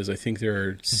God, because I think there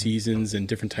are seasons and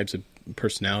different types of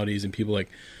personalities and people. Like,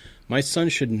 my son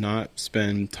should not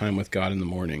spend time with God in the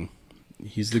morning.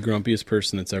 He's the grumpiest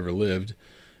person that's ever lived,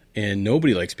 and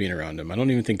nobody likes being around him. I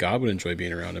don't even think God would enjoy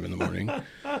being around him in the morning.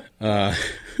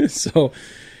 So,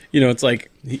 it's like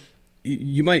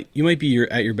you might be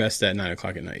at your best at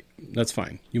 9:00 at night, That's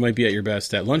fine. You might be at your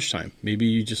best at lunchtime. Maybe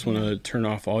you just want to turn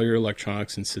off all your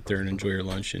electronics and sit there and enjoy your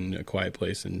lunch in a quiet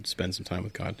place and spend some time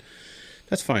with God.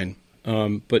 That's fine.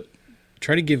 But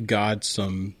try to give God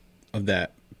some of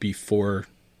that before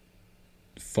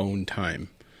phone time.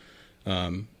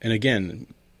 And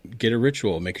again, get a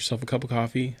ritual. Make yourself a cup of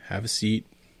coffee, have a seat,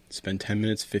 spend 10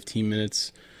 minutes, 15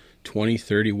 minutes, 20,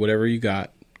 30, whatever you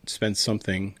got. Spend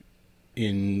something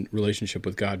in relationship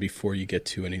with God before you get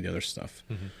to any of the other stuff.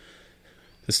 Mm-hmm.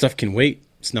 The stuff can wait.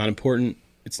 It's not important.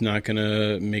 It's not going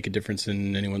to make a difference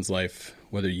in anyone's life,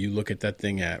 whether you look at that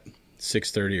thing at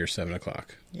 6:30 or 7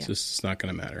 o'clock. Yeah. It's not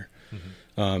going to matter.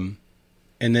 Mm-hmm.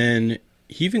 And then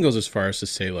he even goes as far as to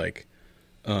say, like,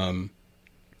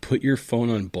 put your phone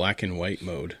on black and white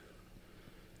mode.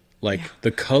 Like,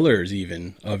 the colors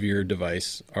even of your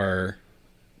device are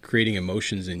creating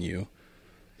emotions in you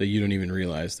that you don't even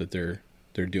realize that they're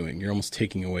doing. You're almost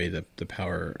taking away the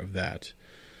power of that.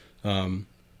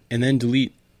 And then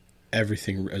delete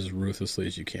everything as ruthlessly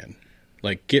as you can.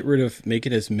 Like, make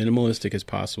it as minimalistic as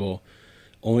possible.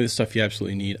 Only the stuff you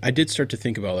absolutely need. I did start to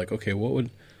think about, like, okay, what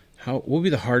would be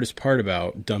the hardest part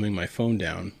about dumbing my phone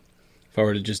down? If I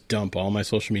were to just dump all my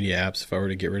social media apps, if I were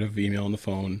to get rid of email on the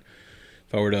phone,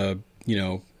 if I were to,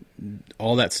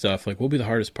 all that stuff, like, what would be the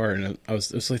hardest part? And it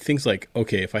was like things like,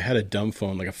 okay, if I had a dumb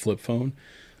phone, like a flip phone,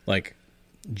 like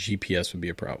GPS would be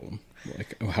a problem.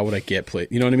 Like, how would I get play?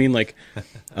 You know what I mean? Like,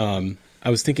 I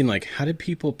was thinking, like, how did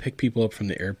people pick people up from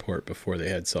the airport before they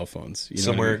had cell phones? You know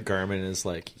Somewhere Garmin is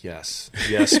like, yes,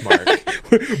 Mark,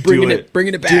 bringing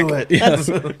it back. Do it. Yeah.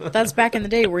 That's back in the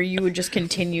day where you would just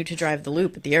continue to drive the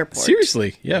loop at the airport.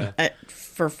 Seriously, yeah.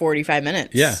 For 45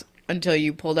 minutes. Yeah. Until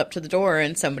you pulled up to the door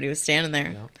and somebody was standing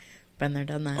there. Yeah. Been there,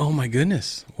 done that. Oh my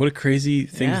goodness. What a crazy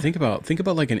thing to think about. Think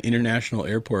about like an international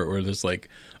airport where there's like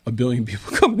a billion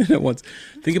people coming in at once.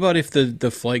 Think about if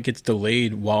the flight gets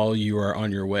delayed while you are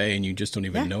on your way and you just don't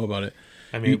even know about it.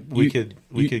 I mean, we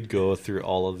could go through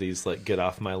all of these, like, get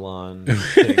off my lawn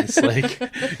things. Like,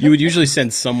 you would usually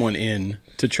send someone in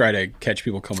to try to catch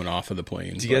people coming off of the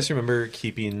plane. Do you guys remember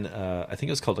keeping, I think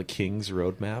it was called a King's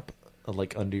Roadmap,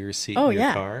 like under your seat in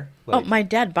your car? Like, my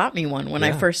dad bought me one when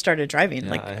I first started driving,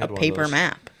 like a paper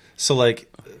map. So, like,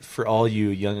 for all you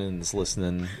youngins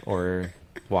listening or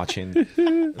watching,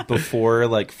 before,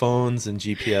 like, phones and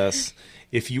GPS,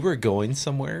 if you were going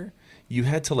somewhere, you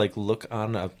had to, like, look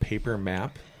on a paper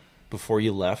map before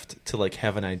you left to, like,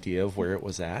 have an idea of where it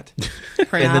was at.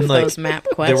 Print off those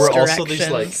MapQuest there were directions. also these,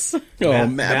 like,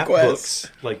 map books,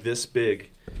 like this big,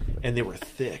 and they were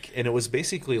thick. And it was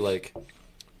basically, like,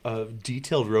 a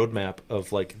detailed roadmap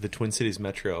of, like, the Twin Cities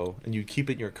Metro, and you keep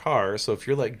it in your car. So if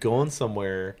you're, like, going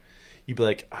somewhere, you'd be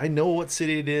like, I know what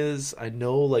city it is. I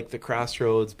know, like, the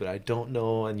crossroads, but I don't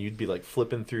know. And you'd be, like,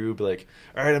 flipping through, be like,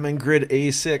 all right, I'm in grid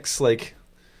A6. Like,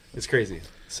 it's crazy.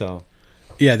 So,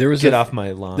 yeah, get off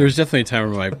my lawn. There was definitely a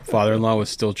time where my father-in-law was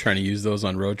still trying to use those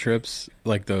on road trips,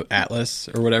 like the Atlas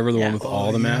or whatever, the one with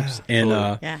all the maps. And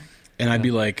and I'd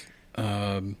be like,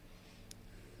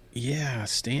 yeah,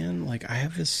 Stan, like, I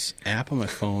have this app on my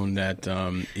phone that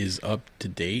is up to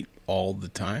date all the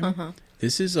time. Uh-huh.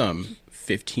 This is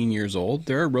 15 years old.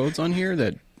 There are roads on here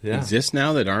that exist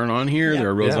now that aren't on here.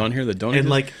 There are roads on here that don't exist. And,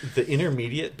 like, the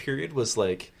intermediate period was,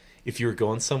 like, if you were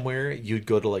going somewhere, you'd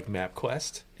go to, like,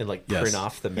 MapQuest and, like, print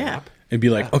off the map. It'd be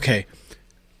like, okay,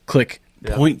 click,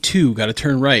 point 2, got to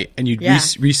turn right. And you'd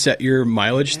reset your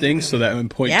mileage thing so that in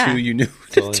point 2 you knew.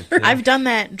 I've done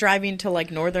that driving to,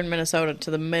 like, northern Minnesota to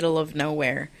the middle of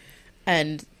nowhere.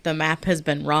 And the map has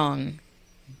been wrong.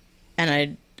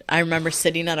 And I remember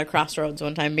sitting at a crossroads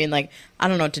one time being like, I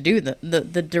don't know what to do.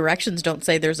 The directions don't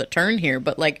say there's a turn here,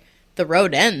 but, like, the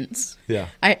road ends. Yeah.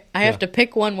 I have to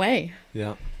pick one way.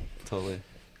 Yeah. Totally.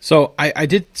 So I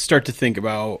did start to think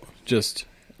about just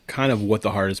kind of what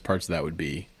the hardest parts of that would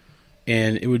be.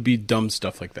 And it would be dumb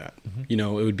stuff like that. Mm-hmm.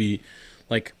 It would be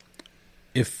like,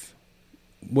 if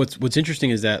what's interesting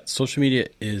is that social media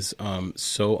is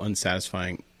so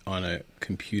unsatisfying on a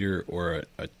computer or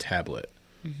a tablet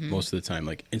most of the time.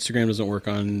 Like, Instagram doesn't work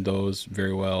on those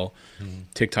very well. Mm-hmm.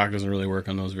 TikTok doesn't really work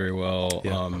on those very well.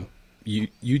 Yeah.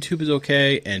 YouTube is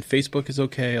okay, and Facebook is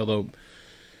okay, although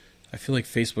I feel like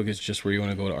Facebook is just where you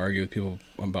want to go to argue with people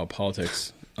about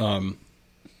politics.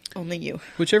 Only you.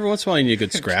 Which every once in a while you need a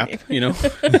good scrap, Gotta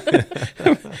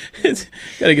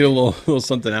get a little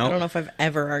something out. I don't know if I've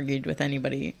ever argued with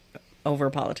anybody over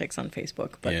politics on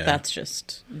Facebook, but that's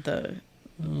just the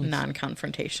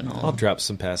non-confrontational. I'll drop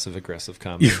some passive-aggressive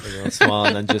comments every once in a while,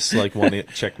 and then just, like, want to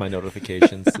check my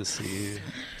notifications to see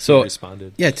who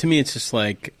responded. Yeah, to me it's just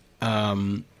like,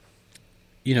 do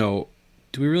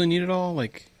we really need it all?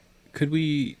 Like, could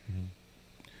we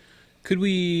could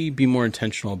we be more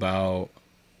intentional about,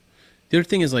 the other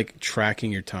thing is like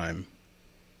tracking your time.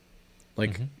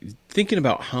 Like thinking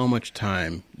about how much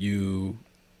time you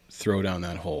throw down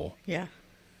that hole. Yeah.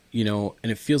 You know,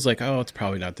 and it feels like, oh, it's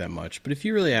probably not that much. But if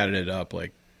you really added it up,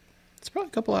 like, it's probably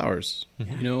a couple hours.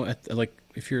 You know, like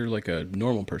if you're like a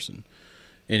normal person.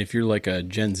 And if you're like a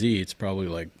Gen Z, it's probably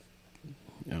like,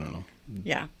 I don't know.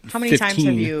 Yeah. How many 15. times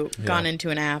have you gone into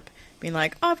an app being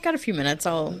like, oh, I've got a few minutes.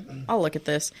 I'll look at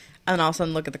this. And then all of a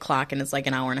sudden look at the clock and it's like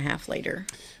an hour and a half later.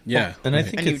 Yeah. And I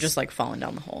think And you've just like fallen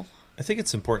down the hole. I think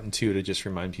it's important too to just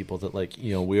remind people that, like,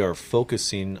 you know, we are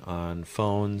focusing on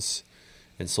phones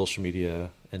and social media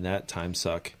and that time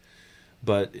suck,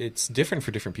 but it's different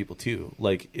for different people too.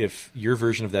 Like if your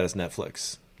version of that is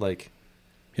Netflix, like,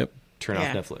 turn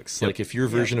off Netflix. Like if your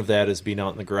version of that is being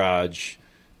out in the garage,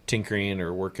 tinkering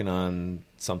or working on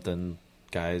something,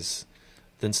 guys,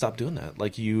 then stop doing that.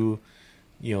 Like you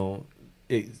know,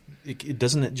 it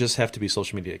doesn't just have to be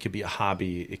social media. It could be a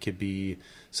hobby. It could be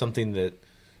something that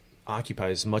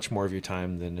occupies much more of your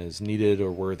time than is needed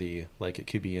or worthy. Like it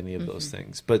could be any of those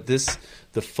things. But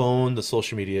the phone, the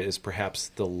social media is perhaps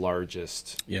the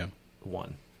largest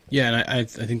one. Yeah, and I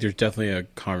think there's definitely a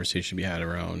conversation to be had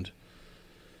around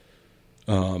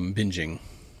binging.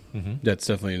 That's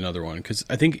definitely another one, because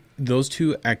I think those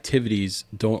two activities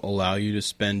don't allow you to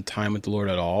spend time with the Lord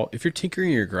at all. If you're tinkering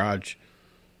in your garage,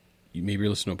 maybe you're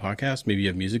listening to a podcast, maybe you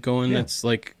have music going that's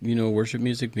like, you know, worship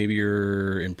music, maybe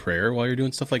you're in prayer while you're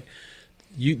doing stuff. Like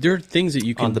there are things that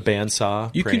you can, on the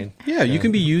bandsaw praying. You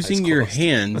can be using your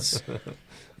hands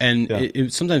and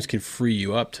it sometimes can free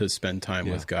you up to spend time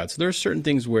with God. So there are certain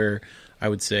things where I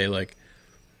would say like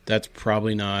that's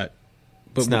probably not,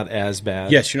 but it's not as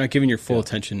bad. Yes, you're not giving your full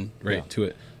attention to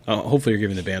it. Hopefully, you're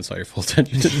giving the bandsaw your full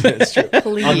attention. That's true.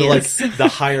 Please. On the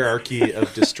hierarchy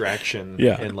of distraction.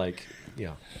 And like,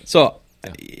 So,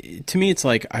 to me, it's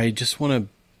like I just want to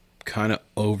kind of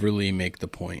overly make the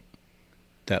point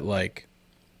that, like,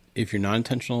 if you're not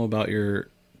intentional about your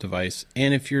device,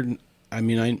 and if you're, I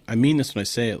mean this when I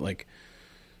say it, like,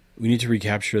 we need to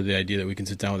recapture the idea that we can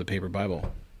sit down with a paper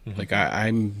Bible. Like,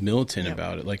 I'm militant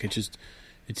about it. Like,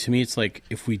 to me, it's like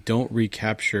if we don't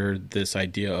recapture this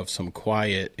idea of some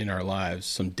quiet in our lives,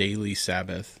 some daily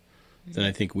Sabbath, then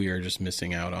I think we are just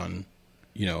missing out on,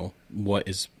 you know, what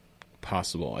is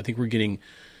possible. I think we're getting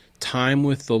time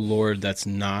with the Lord that's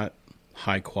not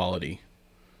high quality,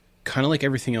 kind of like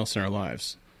everything else in our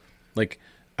lives. Like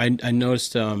I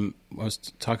noticed, I was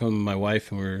talking with my wife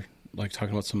and we were like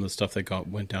talking about some of the stuff that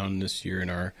went down this year in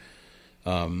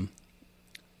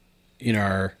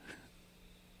our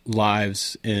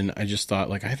lives, and I just thought,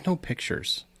 like, I have no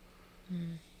pictures.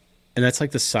 And that's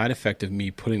like the side effect of me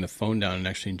putting the phone down and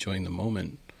actually enjoying the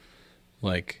moment.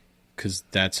 Like, because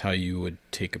that's how you would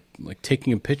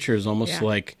taking a picture is almost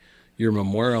like you're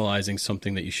memorializing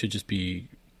something that you should just be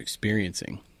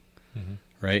experiencing.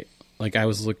 Right? Like I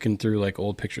was looking through like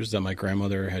old pictures that my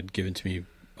grandmother had given to me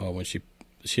when she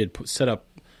had set up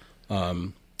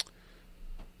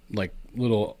like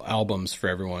little albums for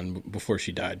everyone before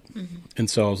she died. And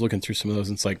so I was looking through some of those,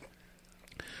 and it's like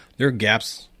there are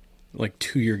gaps, like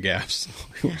 2-year gaps.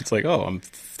 It's like, oh, I'm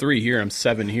 3 here, I'm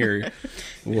 7 here.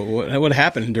 what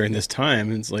happened during this time?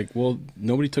 And it's like, well,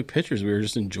 nobody took pictures. We were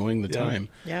just enjoying the time.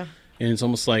 Yeah. And it's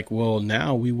almost like, well,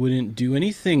 now we wouldn't do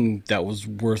anything that was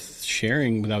worth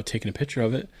sharing without taking a picture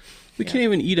of it. We can't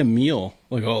even eat a meal.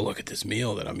 Like, oh, look at this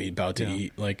meal that I'm about to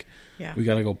eat. Like, we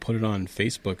got to go put it on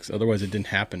Facebook. Otherwise, it didn't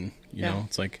happen. You know,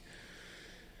 it's like.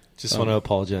 Just want to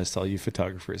apologize to all you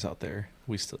photographers out there.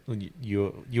 We still,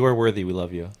 you are worthy. We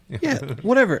love you. Yeah,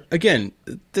 whatever. Again,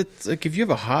 that's like if you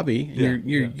have a hobby, and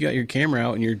you got your camera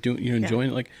out and you're enjoying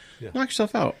it. Like, knock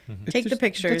yourself out. Take the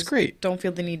pictures. That's great. Don't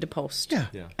feel the need to post. Yeah.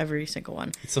 Every single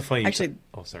one. It's so funny. Actually,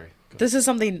 oh, sorry. This is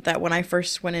something that when I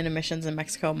first went into missions in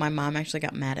Mexico, my mom actually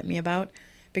got mad at me about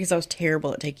because I was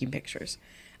terrible at taking pictures.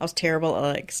 I was terrible at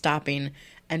like stopping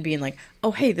and being like,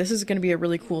 "Oh, hey, this is going to be a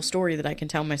really cool story that I can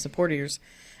tell my supporters."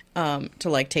 To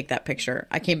like take that picture.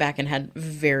 I came back and had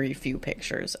very few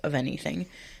pictures of anything.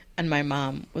 And my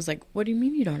mom was like, "What do you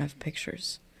mean you don't have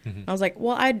pictures?" I was like,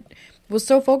 well, I was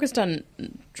so focused on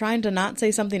trying to not say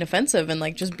something offensive and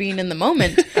like just being in the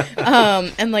moment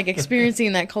and like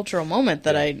experiencing that cultural moment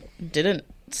that I didn't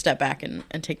step back and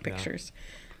take pictures.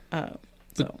 But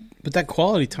that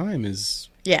quality time is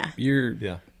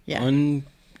you're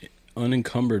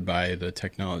unencumbered by the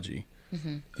technology,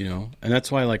 you know, and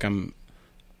that's why like I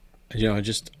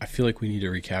feel like we need to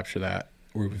recapture that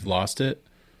where we've lost it.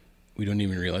 We don't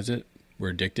even realize it. We're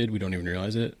addicted. We don't even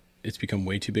realize it. It's become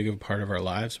way too big of a part of our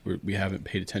lives. We haven't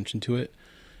paid attention to it.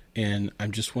 And I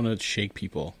just want to shake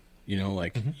people, You know,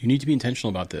 like you need to be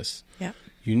intentional about this. Yeah.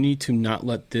 You need to not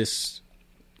let this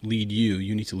lead you.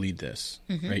 You need to lead this,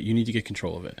 right? You need to get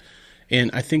control of it.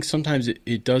 And I think sometimes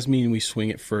it does mean we swing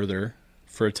it further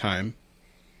for a time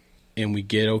and we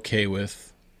get okay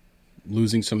with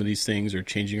losing some of these things or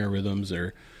changing our rhythms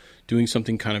or doing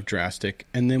something kind of drastic.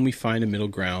 And then we find a middle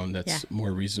ground that's a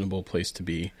more reasonable place to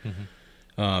be.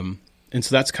 And so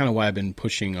that's kind of why I've been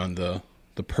pushing on the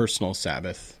personal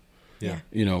Sabbath. Yeah.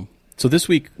 You know, so this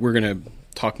week we're going to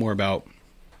talk more about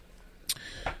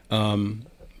we're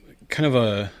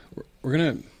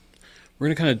going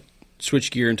to kind of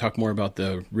switch gear and talk more about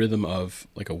the rhythm of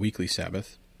like a weekly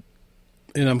Sabbath.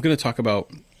 And I'm going to talk about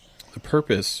the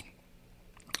purpose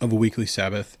of a weekly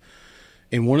Sabbath.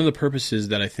 And one of the purposes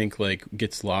that I think like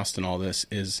gets lost in all this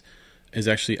is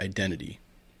actually identity.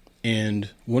 And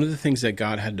one of the things that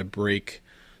God had to break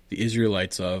the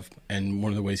Israelites of, and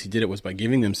one of the ways he did it was by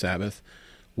giving them Sabbath,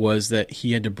 was that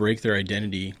he had to break their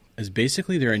identity, as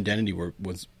basically their identity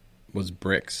was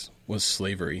bricks, was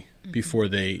slavery before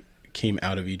they came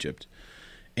out of Egypt.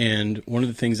 And one of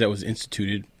the things that was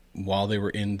instituted while they were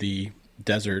in the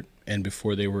desert and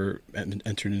before they were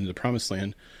entered into the promised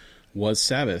land was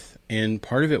Sabbath. And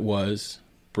part of it was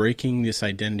breaking this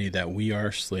identity that we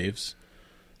are slaves,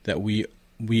 that we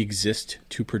exist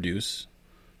to produce.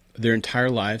 Their entire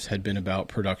lives had been about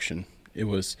production. It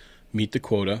was meet the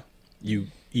quota. You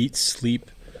eat,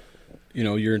 sleep. You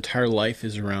know, your entire life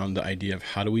is around the idea of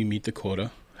how do we meet the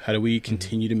quota? How do we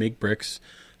continue to make bricks?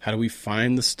 How do we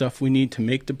find the stuff we need to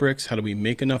make the bricks? How do we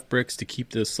make enough bricks to keep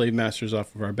the slave masters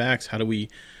off of our backs? How do we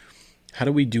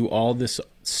do all this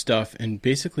stuff? And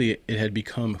basically it had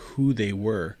become who they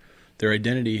were. Their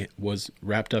identity was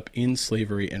wrapped up in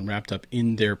slavery and wrapped up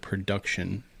in their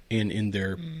production and in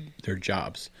their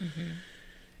jobs.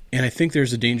 And I think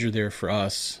there's a danger there for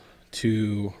us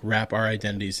to wrap our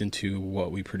identities into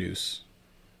what we produce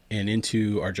and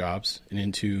into our jobs and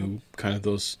into kind of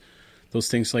those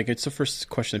things. Like, it's the first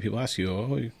question that people ask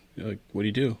you, like, what do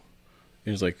you do?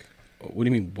 And it's like, what do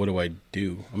you mean, what do I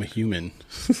do? I'm a human.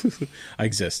 I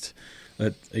exist.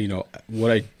 That, you know,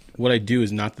 what I do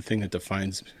is not the thing that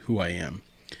defines who I am.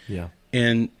 Yeah.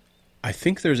 And I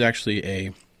think there's actually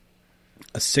a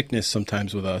sickness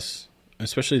sometimes with us,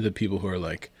 especially the people who are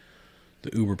like the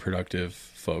uber productive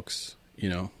folks, you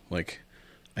know, like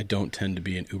I don't tend to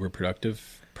be an uber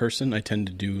productive person. I tend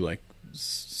to do like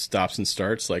stops and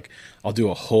starts. Like I'll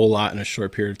do a whole lot in a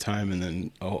short period of time and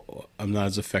then I'm not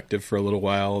as effective for a little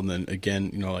while. And then again,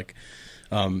 you know, like,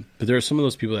 but there are some of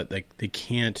those people that like, they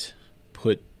can't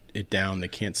put it down. They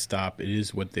can't stop. It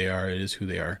is what they are. It is who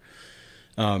they are.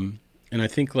 And I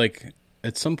think like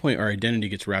at some point our identity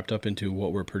gets wrapped up into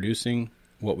what we're producing,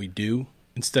 what we do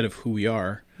instead of who we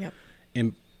are. Yep.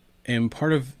 And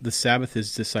part of the Sabbath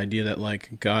is this idea that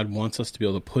like God wants us to be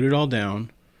able to put it all down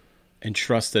and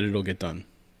trust that it'll get done.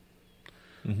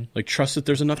 Like trust that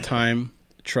there's enough time,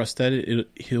 trust that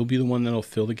he'll be the one that'll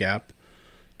fill the gap,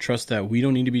 trust that we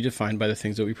don't need to be defined by the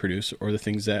things that we produce or the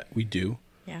things that we do.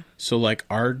 Yeah. So like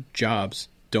our jobs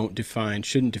shouldn't define.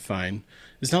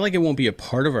 It's not like it won't be a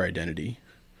part of our identity,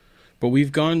 but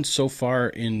we've gone so far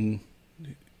in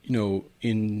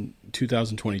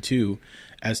 2022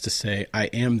 as to say, I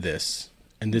am this,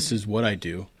 and this is what I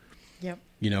do. Yep.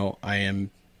 You know, I am,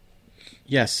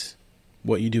 yes,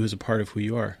 what you do is a part of who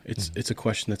you are. It's a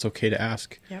question that's okay to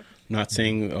ask. Yep. I'm not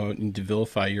saying you need to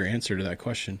vilify your answer to that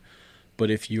question,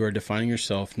 but if you are defining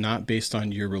yourself not based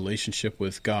on your relationship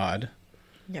with God,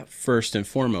 Yep. first and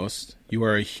foremost, you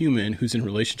are a human who's in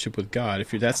relationship with God.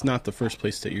 If that's not the first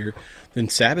place that then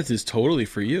Sabbath is totally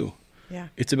for you. Yeah.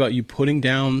 It's about you putting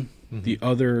down the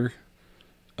other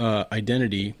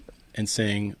identity and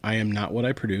saying, I am not what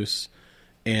I produce,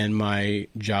 and my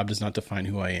job does not define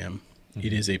who I am.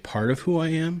 It is a part of who I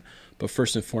am, but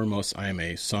first and foremost, I am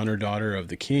a son or daughter of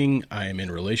the King. I am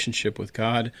in relationship with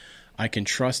God. I can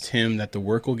trust him that the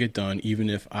work will get done even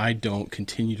if I don't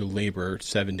continue to labor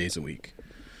 7 days a week.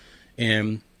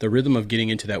 And the rhythm of getting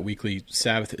into that weekly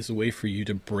Sabbath is a way for you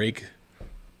to break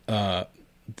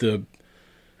it's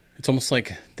almost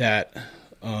like that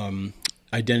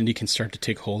identity can start to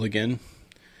take hold again.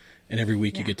 And every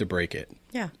week you get to break it.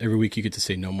 Yeah. Every week you get to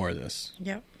say no more of this.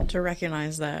 Yep. To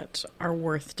recognize that our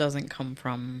worth doesn't come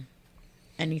from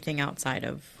anything outside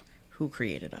of who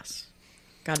created us.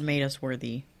 God made us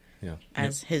worthy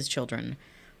as his children,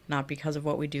 not because of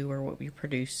what we do or what we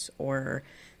produce or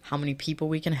how many people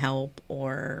we can help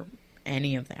or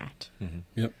any of that.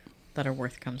 Yep. That our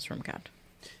worth comes from God.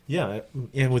 Yeah.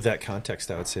 And with that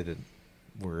context, I would say that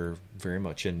we're very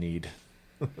much in need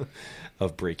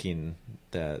of breaking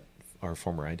our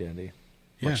former identity,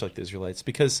 much like the Israelites,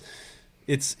 because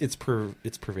it's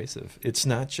pervasive. It's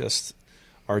not just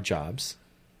our jobs.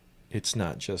 It's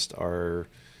not just our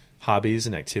hobbies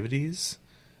and activities.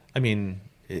 I mean,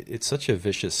 it's such a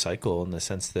vicious cycle in the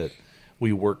sense that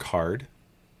we work hard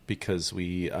because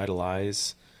we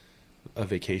idolize a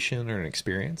vacation or an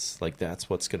experience. Like that's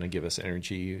what's going to give us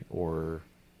energy or,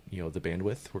 the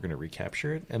bandwidth. We're going to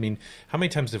recapture it. I mean, how many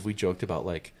times have we joked about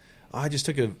like, I just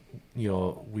took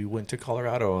we went to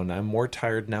Colorado and I'm more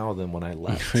tired now than when I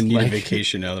left. I need a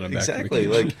vacation now that I'm back. Exactly.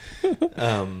 Like,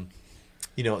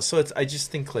 so I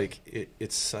just think like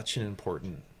it's such an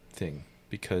important thing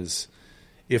because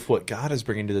if what God is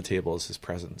bringing to the table is his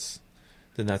presence,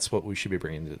 then that's what we should be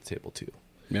bringing to the table too.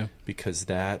 Yeah. Because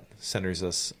that centers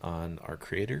us on our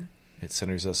Creator. It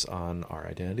centers us on our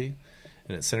identity.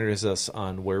 And it centers us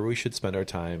on where we should spend our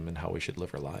time and how we should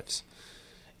live our lives.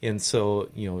 And so,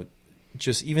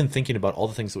 just even thinking about all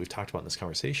the things that we've talked about in this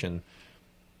conversation,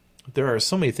 there are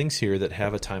so many things here that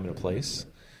have a time and a place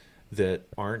that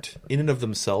aren't in and of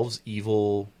themselves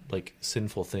evil, like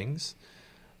sinful things.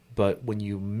 But when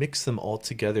you mix them all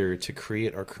together to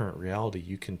create our current reality,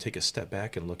 you can take a step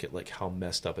back and look at like how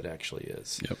messed up it actually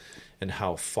is. Yep. And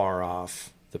how far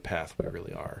off the path we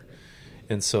really are.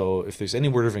 And so if there's any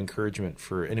word of encouragement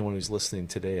for anyone who's listening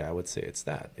today, I would say it's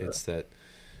that. It's that,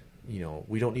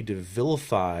 we don't need to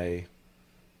vilify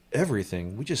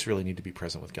everything. We just really need to be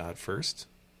present with God first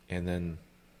and then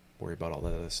worry about all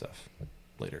that other stuff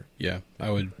later. Yeah,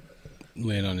 I would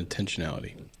land on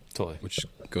intentionality. Totally. Which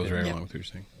goes right along with what you're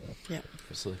saying. Yeah.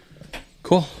 Absolutely.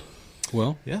 Cool.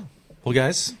 Well. Yeah. Well,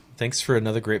 guys, thanks for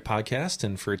another great podcast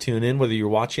and for tuning in, whether you're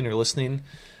watching or listening.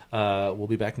 We'll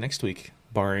be back next week,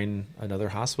 barring another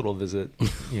hospital visit,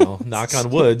 knock on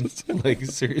wood. Like,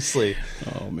 seriously.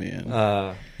 Oh,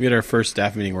 man. We had our first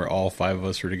staff meeting where all 5 of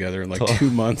us were together in like 2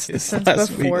 months since last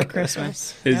before week.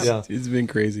 Christmas. It's been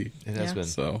crazy. It has been.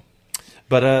 So,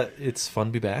 but it's fun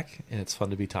to be back, and it's fun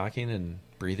to be talking and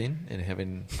breathing and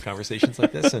having conversations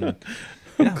like this. And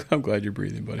yeah. I'm glad you're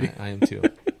breathing, buddy. I am too.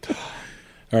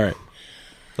 All right.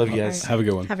 Love you guys. Have a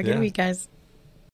good one. Have a good week, guys.